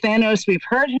villain. Like Thanos, we've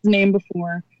heard his name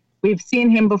before. We've seen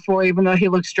him before, even though he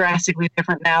looks drastically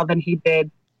different now than he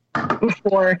did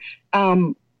before.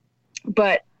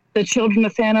 But the children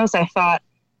of Thanos, I thought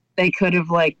they could have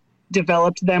like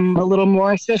developed them a little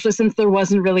more, especially since there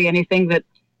wasn't really anything that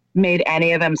made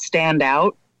any of them stand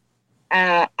out.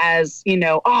 As you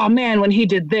know, oh man, when he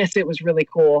did this, it was really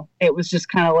cool. It was just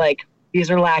kind of like,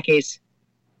 these are lackeys.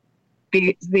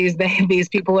 These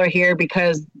people are here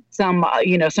because some of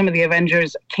the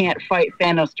Avengers can't fight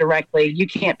Thanos directly. You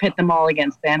can't pit them all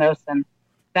against Thanos, and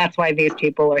that's why these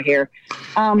people are here.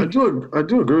 I do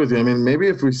agree with you. I mean, maybe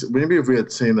if we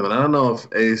had seen them, and I don't know if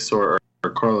Ace or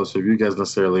Carlos, if you guys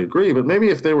necessarily agree, but maybe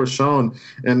if they were shown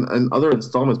in other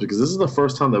installments, because this is the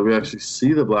first time that we actually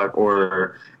see the Black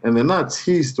Order, and they're not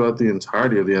teased throughout the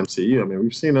entirety of the MCU. I mean,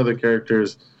 we've seen other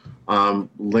characters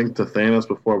linked to Thanos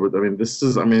before, but I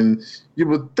mean, you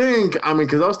would think,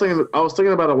 because I was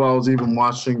thinking about it while I was even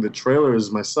watching the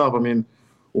trailers myself. I mean,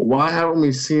 why haven't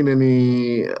we seen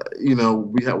any?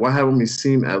 Why haven't we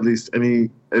seen at least any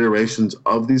iterations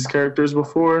of these characters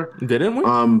before? Didn't we?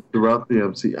 Throughout the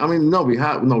MCU. I mean, no, we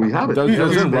haven't.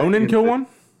 Doesn't Ronan kill one?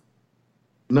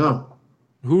 No.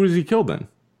 Who does he kill then?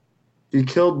 He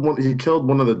killed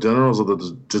one of the generals of the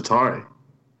Jatari.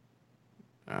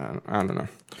 I don't know.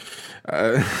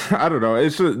 I don't know.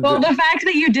 It's just, the fact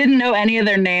that you didn't know any of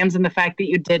their names and the fact that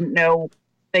you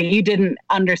didn't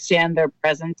understand their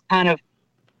presence kind of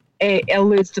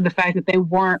alludes to the fact that they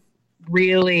weren't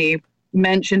really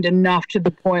mentioned enough to the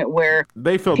point where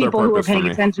they filled people their who were purpose paying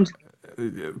attention to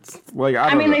it's like I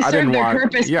don't know. they served their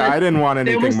purpose. Yeah, I didn't want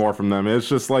anything more from them. It's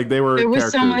just like they were. There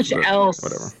was so much else.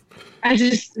 Whatever. I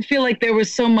just feel like there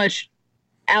was so much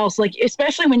else, like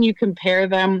especially when you compare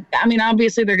them. I mean,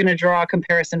 obviously they're going to draw a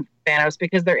comparison for Thanos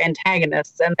because they're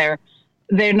antagonists and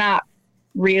they're not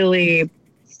really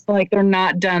like they're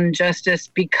not done justice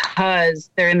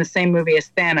because they're in the same movie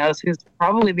as Thanos, who's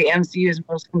probably the MCU's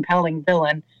most compelling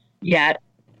villain yet.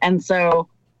 And so,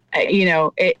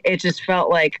 it just felt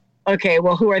like, okay,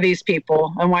 well, who are these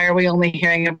people and why are we only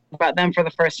hearing about them for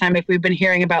the first time if we've been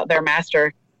hearing about their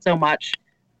master so much?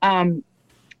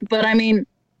 But I mean,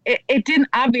 it didn't.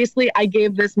 Obviously, I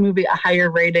gave this movie a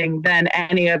higher rating than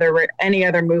any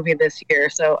other movie this year,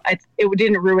 so it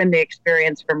didn't ruin the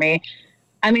experience for me.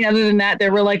 I mean, other than that,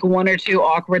 there were like one or two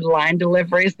awkward line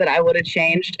deliveries that I would have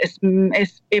changed,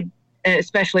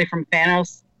 especially from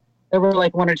Thanos. There were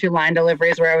like one or two line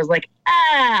deliveries where I was like,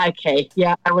 okay,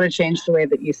 yeah, I would have changed the way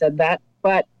that you said that.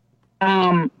 But,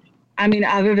 I mean,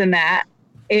 other than that,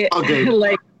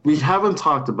 okay. We haven't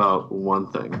talked about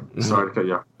one thing. Mm-hmm. Sorry to cut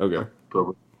you off. Okay.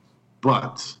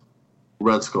 But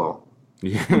Red Skull.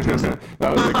 Yeah,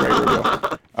 that was a great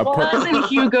reveal. Wasn't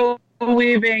Hugo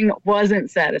Weaving wasn't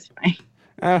satisfying.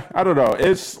 I don't know.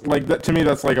 It's like that to me.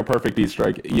 That's like a perfect Easter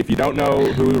egg. If you don't know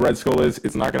who Red Skull is,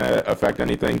 it's not going to affect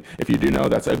anything. If you do know,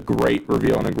 that's a great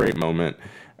reveal and a great moment.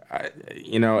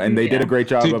 And they did a great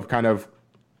job of kind of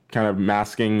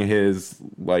masking his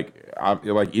like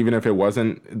even if it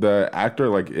wasn't the actor,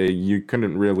 like you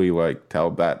couldn't really like tell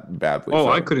that badly. Oh,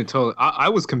 so. I couldn't tell. I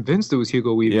was convinced it was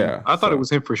Hugo Weaving. Yeah, I thought it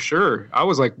was him for sure. I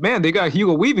was like, man, they got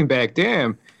Hugo Weaving back.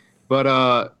 Damn.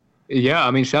 But yeah,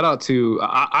 I mean, shout out to.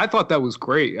 I thought that was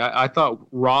great. I thought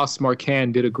Ross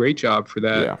Marquand did a great job for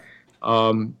that.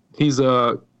 Yeah. He's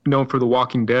known for The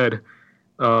Walking Dead.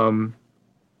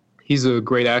 He's a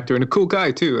great actor and a cool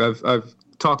guy too. I've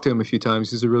talked to him a few times.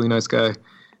 He's a really nice guy.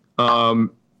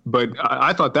 But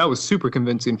I thought that was super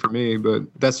convincing for me. But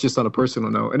that's just on a personal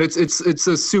note, and it's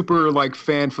a super like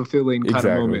fan fulfilling kind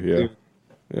of moment. Yeah.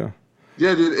 Dude.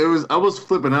 Yeah, dude. It was. I was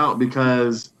flipping out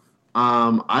because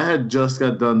I had just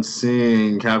got done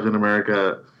seeing Captain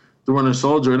America: The Winter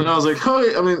Soldier, and I was like,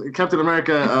 Captain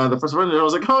America: The First Avenger. I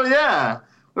was like, oh yeah,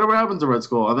 whatever happened to Red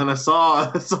Skull? And then I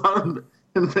saw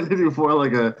Infinity War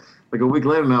like a week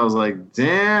later, and I was like,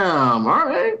 damn, all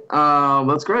right,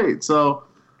 that's great. So,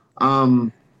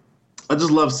 I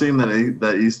just love seeing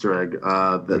that Easter egg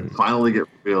that finally get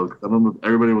revealed. I remember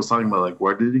everybody was talking about like,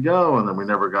 where did he go? And then we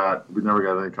never got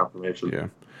any confirmation. Yeah.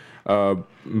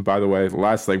 By the way,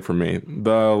 last thing for me,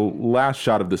 the last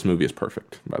shot of this movie is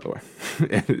perfect, by the way.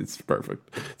 It's perfect.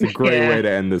 It's a great way to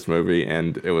end this movie,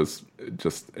 and it was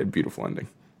just a beautiful ending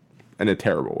in a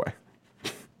terrible way.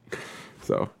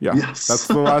 So, yeah, That's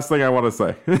the last thing I want to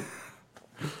say.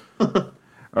 All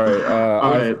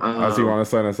right. Ozzy, you want to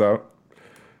sign us out?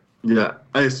 Yeah.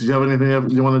 Ace, do you have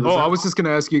anything you wanted to say? I was just going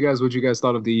to ask you guys what you guys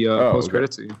thought of the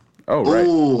post-credit scene. Oh, right.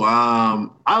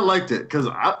 Oh, I liked it because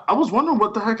I was wondering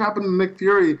what the heck happened to Nick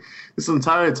Fury this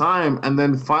entire time, and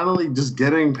then finally just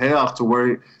getting payoff to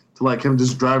to like him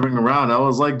just driving around. I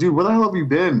was like, dude, where the hell have you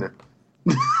been?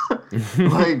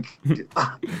 like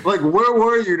where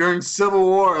were you during Civil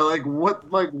War? Like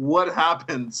what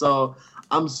happened? So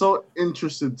I'm so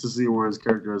interested to see where his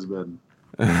character has been.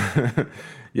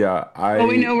 Yeah, well,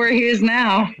 we know where he is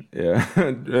now. Yeah,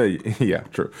 yeah,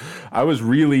 true. I was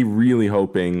really, really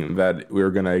hoping that we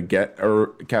were gonna get a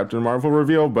Captain Marvel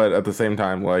reveal, but at the same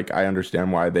time, like, I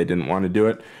understand why they didn't want to do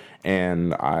it,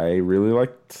 and I really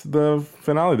liked the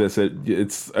finale of this.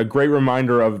 It's a great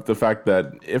reminder of the fact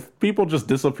that if people just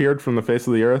disappeared from the face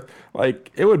of the earth,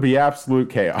 like, it would be absolute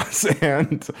chaos,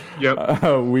 and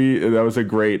that was a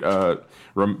great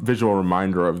visual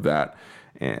reminder of that.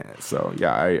 And so,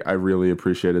 yeah, I really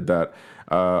appreciated that.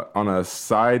 On a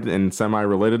side and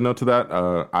semi-related note to that,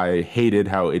 I hated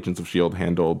how Agents of S.H.I.E.L.D.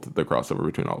 handled the crossover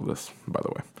between all of this, by the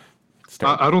way.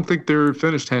 I don't think they're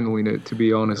finished handling it, to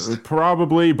be honest.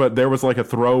 Probably, but there was like a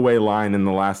throwaway line in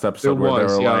the last episode where they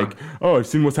were like, oh, I've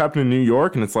seen what's happening in New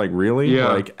York, and it's like, really? Yeah.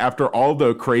 Like, after all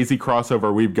the crazy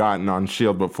crossover we've gotten on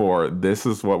S.H.I.E.L.D. before, this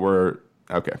is what we're...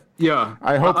 Okay. Yeah.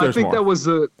 I hope there's more.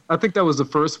 I think that was the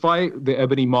first fight, the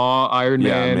Ebony Maw, Iron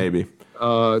Man. Yeah, maybe.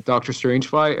 Doctor Strange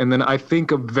fight. And then I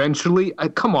think eventually,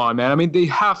 come on, man. I mean, they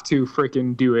have to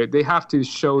freaking do it. They have to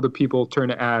show the people turn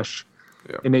to ash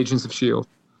in Agents of S.H.I.E.L.D.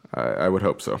 I would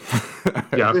hope so.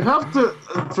 Yeah. They have to,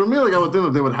 for me, like, I would think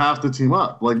that they would have to team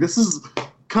up. Like, this is...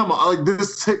 Come on, like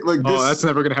this. Oh, that's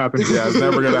never gonna happen. Yeah, it's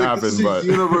never gonna happen. But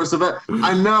universe event.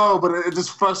 I know, but it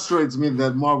just frustrates me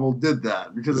that Marvel did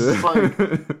that because it's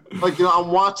like I'm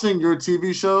watching your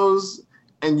TV shows,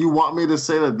 and you want me to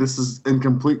say that this is in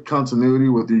complete continuity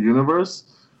with your universe,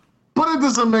 but it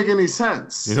doesn't make any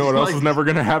sense. You know what else is never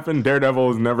gonna happen?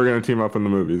 Daredevil is never gonna team up in the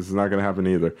movies. It's not gonna happen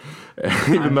either,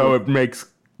 even though it makes.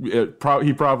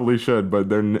 He probably should, but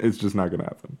then it's just not going to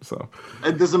happen. So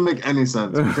it doesn't make any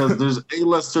sense because there's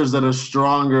A-listers that are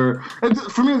stronger. And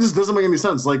for me, it just doesn't make any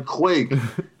sense. Like Quake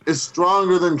is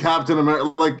stronger than Captain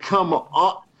America. Like, come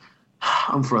on.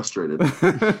 I'm frustrated.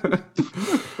 Hey,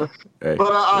 but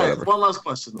all right, one last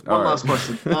question. Last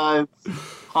question.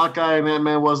 Hawkeye and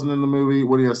Ant-Man wasn't in the movie.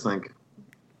 What do you guys think?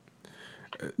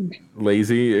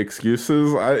 Lazy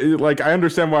excuses. I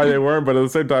understand why they weren't, but at the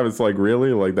same time, it's like,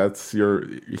 really, like,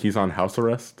 he's on house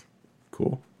arrest.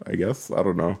 Cool, I guess. I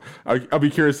don't know. I'll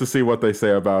be curious to see what they say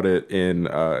about it in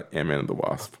Ant-Man and the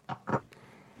Wasp.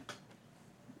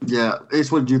 Yeah,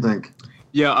 Ace, what do you think?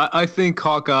 Yeah, I think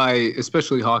Hawkeye,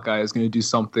 especially Hawkeye, is going to do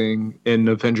something in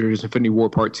Avengers Infinity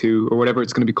War Part 2 or whatever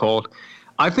it's going to be called.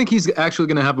 I think he's actually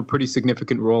going to have a pretty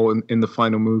significant role in the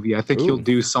final movie. I think he'll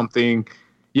do something.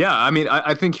 Yeah, I mean,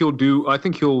 I think he'll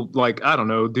like, I don't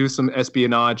know, do some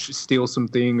espionage, steal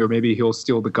something, or maybe he'll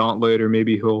steal the gauntlet, or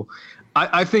maybe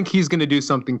I think he's going to do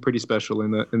something pretty special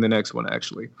in the next one,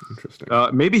 actually. Interesting.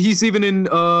 Maybe he's even in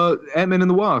Ant-Man and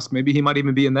the Wasp. Maybe he might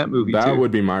even be in that movie, That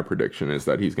would be my prediction, is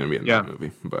that he's going to be in that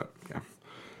movie, but yeah.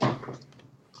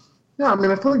 Yeah, I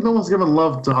mean, I feel like no one's giving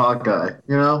love to Hawkeye,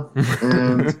 you know?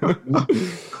 And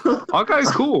Hawkeye's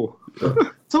cool.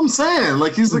 That's what I'm saying.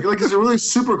 Like he's a really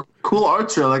super cool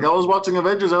archer. Like I was watching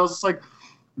Avengers, I was just like,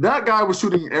 that guy was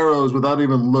shooting arrows without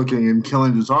even looking and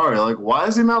killing Chitauri. Like, why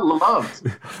is he not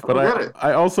loved? But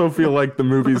I also feel like the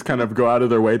movies kind of go out of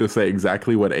their way to say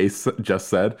exactly what Ace just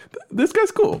said. This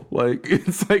guy's cool. Like,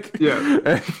 it's like,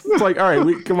 it's like, all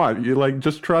right, come on, you like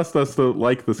just trust us to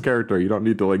like this character. You don't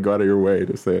need to like go out of your way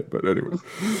to say it. But anyway.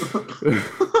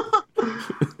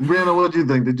 Brianna, what did you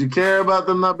think? Did you care about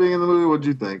them not being in the movie? What did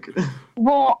you think?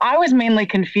 Well, I was mainly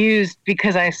confused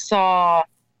because I saw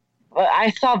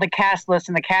the cast list,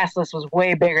 and the cast list was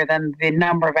way bigger than the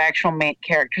number of actual main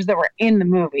characters that were in the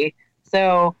movie.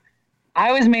 So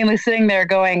I was mainly sitting there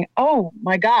going, oh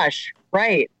my gosh,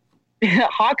 right.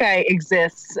 Hawkeye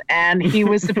exists, and he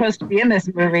was supposed to be in this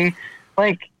movie.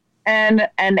 Like, and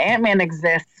Ant-Man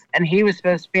exists, and he was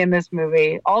supposed to be in this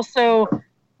movie. Also,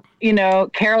 you know,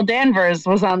 Carol Danvers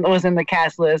was in the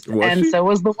cast list, so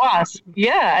was the Wasp.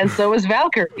 Yeah, and so was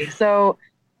Valkyrie. So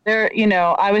there, you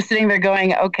know, I was sitting there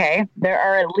going, okay, there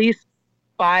are at least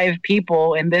 5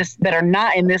 people in this that are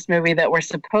not in this movie that were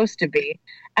supposed to be,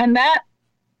 and that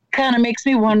kind of makes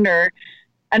me wonder.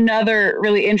 Another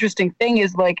really interesting thing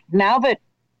is like now that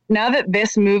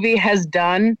this movie has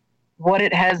done what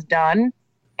it has done,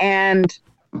 and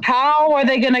how are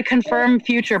they going to confirm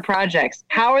future projects?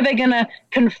 How are they going to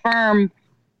confirm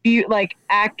like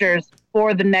actors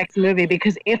for the next movie?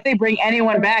 Because if they bring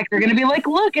anyone back, they're going to be like,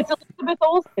 look, it's Elizabeth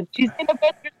Olsen. She's in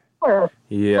Avengers 4.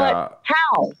 Yeah. But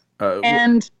how?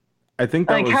 And I think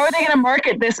how are they going to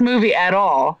market this movie at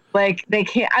all? Like they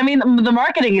can't. I mean, the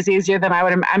marketing is easier than I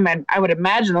would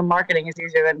imagine. The marketing is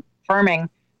easier than confirming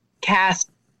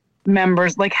cast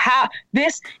members. Like how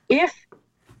this, if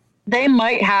they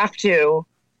might have to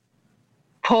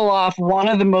pull off one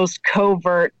of the most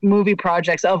covert movie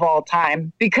projects of all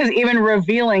time, because even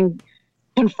revealing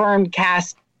confirmed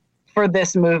cast for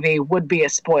this movie would be a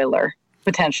spoiler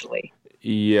potentially.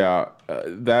 Yeah,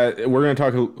 that we're going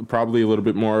to talk probably a little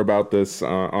bit more about this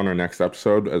on our next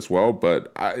episode as well.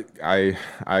 But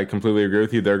I completely agree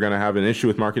with you. They're going to have an issue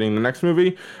with marketing the next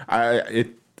movie.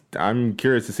 I'm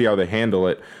curious to see how they handle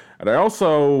it. And I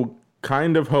also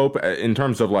kind of hope, in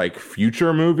terms of like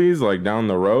future movies, like down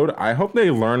the road, I hope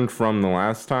they learned from the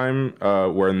last time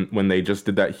when they just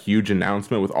did that huge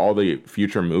announcement with all the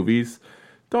future movies.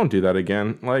 Don't do that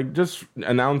again. Like, just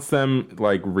announce them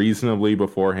like reasonably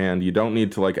beforehand. You don't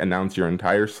need to like announce your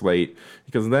entire slate,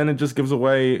 because then it just gives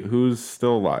away who's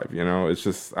still alive. You know, it's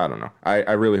just, I don't know.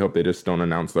 I really hope they just don't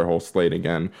announce their whole slate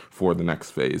again for the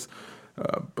next phase.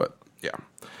 But yeah.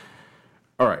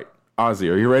 All right, Ozzy,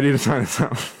 are you ready to sign us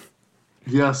out?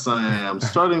 Yes, I am.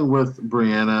 Starting with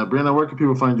Brianna. Brianna, where can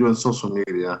people find you on social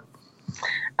media?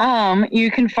 You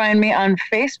can find me on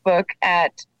Facebook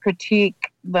at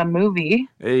Critique the Movie.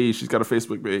 Hey, she's got a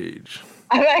Facebook page.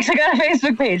 I've actually got a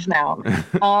Facebook page now.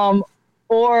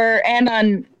 And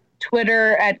on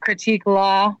Twitter at Critique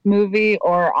Law Movie,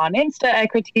 or on Insta at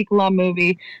Critique Law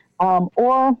Movie.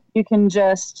 Or you can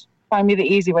just find me the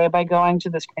easy way by going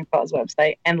to the Screenfellows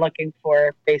website and looking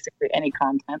for basically any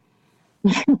content.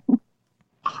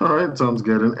 All right, sounds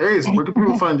good. And Ace, where can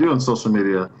people find you on social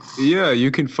media? Yeah,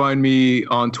 you can find me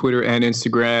on Twitter and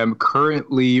Instagram,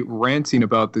 currently ranting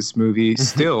about this movie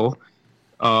still,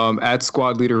 at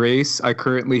Squad Leader Ace. I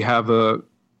currently have a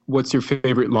 "What's your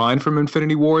favorite line from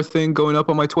Infinity War" thing going up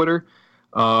on my Twitter.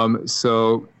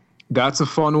 So that's a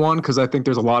fun one, because I think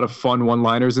there's a lot of fun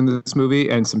one-liners in this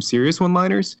movie and some serious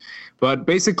one-liners. But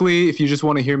basically, if you just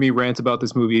want to hear me rant about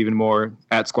this movie even more,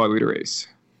 at Squad Leader Ace.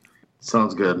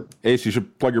 Sounds good. Ace, you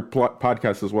should plug your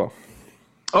podcast as well.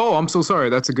 Oh, I'm so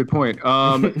sorry. That's a good point.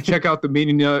 Check out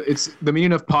it's the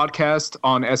Meaning of Podcast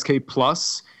on SK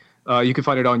Plus. You can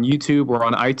find it on YouTube or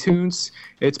on iTunes.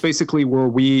 It's basically where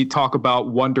we talk about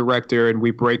one director and we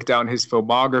break down his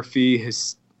filmography,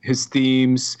 his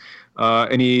themes,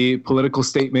 any political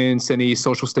statements, any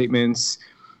social statements.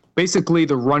 Basically,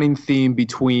 the running theme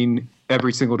between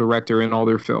every single director in all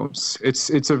their films.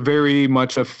 It's a very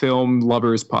much a film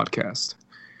lovers podcast.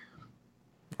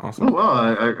 Awesome. Oh, well,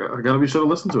 I gotta be sure to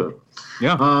listen to it.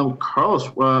 Yeah. Carlos,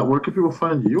 where can people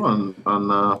find you on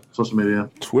social media?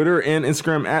 Twitter and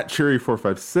Instagram at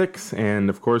Cheery456, and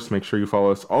of course, make sure you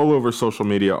follow us all over social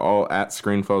media, all at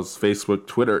Screenfellows, Facebook,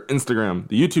 Twitter, Instagram,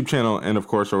 the YouTube channel, and of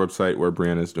course our website, where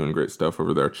Brianna's doing great stuff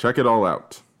over there. Check it all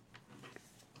out.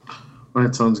 All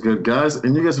right, sounds good, guys.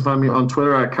 And you guys can find me on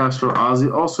Twitter at Castro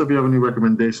Ozzy. Also, if you have any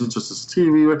recommendations, just as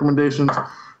TV recommendations,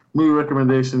 movie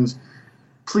recommendations,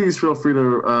 please feel free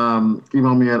to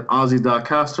email me at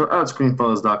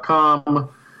ozzy.castro@screenfellas.com.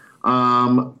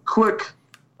 Quick,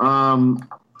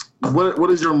 what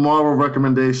is your Marvel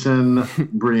recommendation,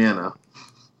 Brianna?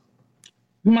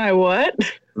 My what?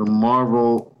 The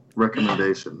Marvel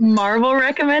recommendation. Marvel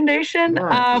recommendation?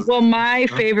 Yeah. Well, my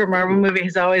favorite Marvel movie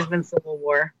has always been Civil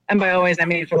War. And by always, I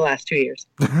mean for the last 2 years.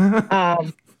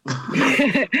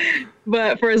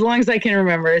 But for as long as I can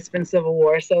remember, it's been Civil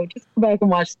War. So just go back and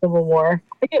watch Civil War.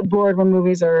 I get bored when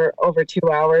movies are over 2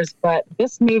 hours, but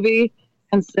this movie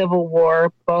and Civil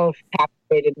War both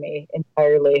captivated me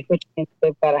entirely, which means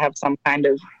they've got to have some kind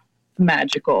of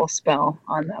magical spell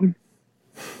on them.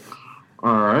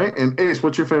 All right. And Ace,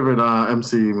 what's your favorite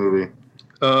MCU movie?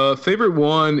 Favorite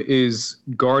one is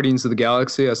Guardians of the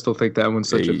Galaxy. I still think that one's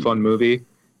such a fun movie.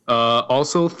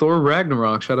 Also, Thor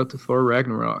Ragnarok. Shout out to Thor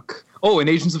Ragnarok. Oh, and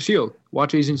Agents of S.H.I.E.L.D.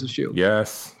 Watch Agents of S.H.I.E.L.D.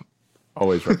 Yes.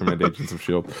 Always recommend Agents of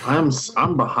S.H.I.E.L.D.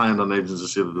 I'm behind on Agents of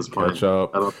S.H.I.E.L.D. at this point. Catch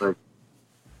up. I don't think.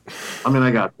 I mean,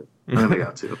 I got to.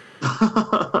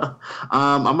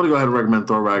 I'm going to go ahead and recommend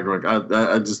Thor Ragnarok. I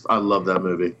love that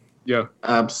movie. Yeah.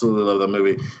 Absolutely love that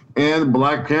movie. And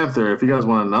Black Panther, if you guys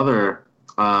want another,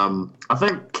 I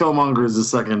think Killmonger is the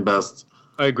second best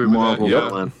I agree with Marvel that. Yeah.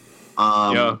 villain.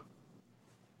 Yeah.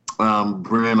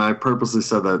 Brian, I purposely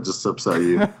said that just to upset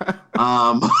you.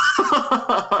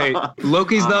 Hey,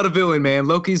 Loki's not a villain, man.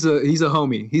 He's a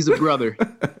homie. He's a brother.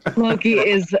 Loki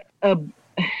is a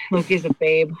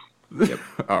babe. Yep.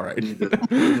 All right. You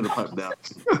need to pipe down.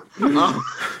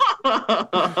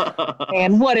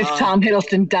 And what if Tom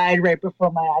Hiddleston died right before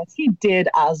my eyes? He did,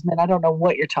 Osmond. I don't know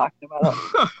what you're talking about.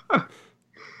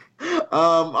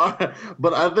 All right.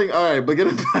 But I think, all right, but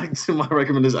getting back to my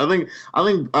recommendation, I think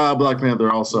Black Panther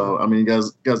also, I mean, you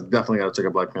guys definitely got to check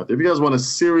out Black Panther. If you guys want a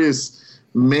serious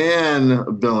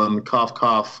man villain, cough,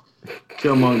 cough,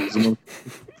 Killmonger is one of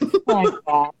the my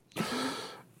God.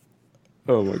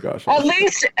 Oh my gosh. At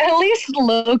least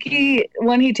Loki,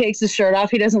 when he takes his shirt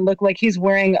off, he doesn't look like he's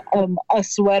wearing a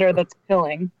sweater that's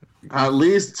pilling. At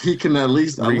least he can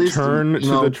Return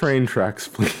to the train tracks,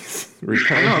 please.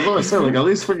 Return. I know, I was saying, like, at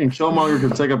least freaking Killmonger can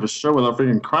take up his shirt without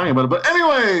freaking crying about it. But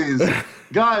anyways,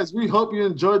 guys, we hope you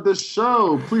enjoyed this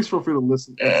show. Please feel free to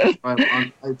listen and subscribe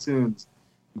on iTunes,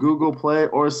 Google Play,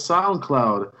 or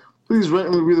SoundCloud. Please rate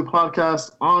and review the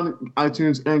podcast on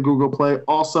iTunes and Google Play.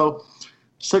 Also,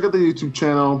 check out the YouTube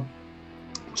channel,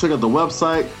 check out the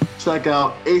website, check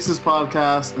out Ace's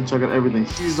podcast, and check out everything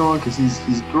he's doing because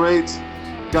he's great.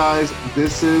 Guys,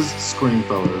 this is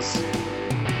Screenfellas.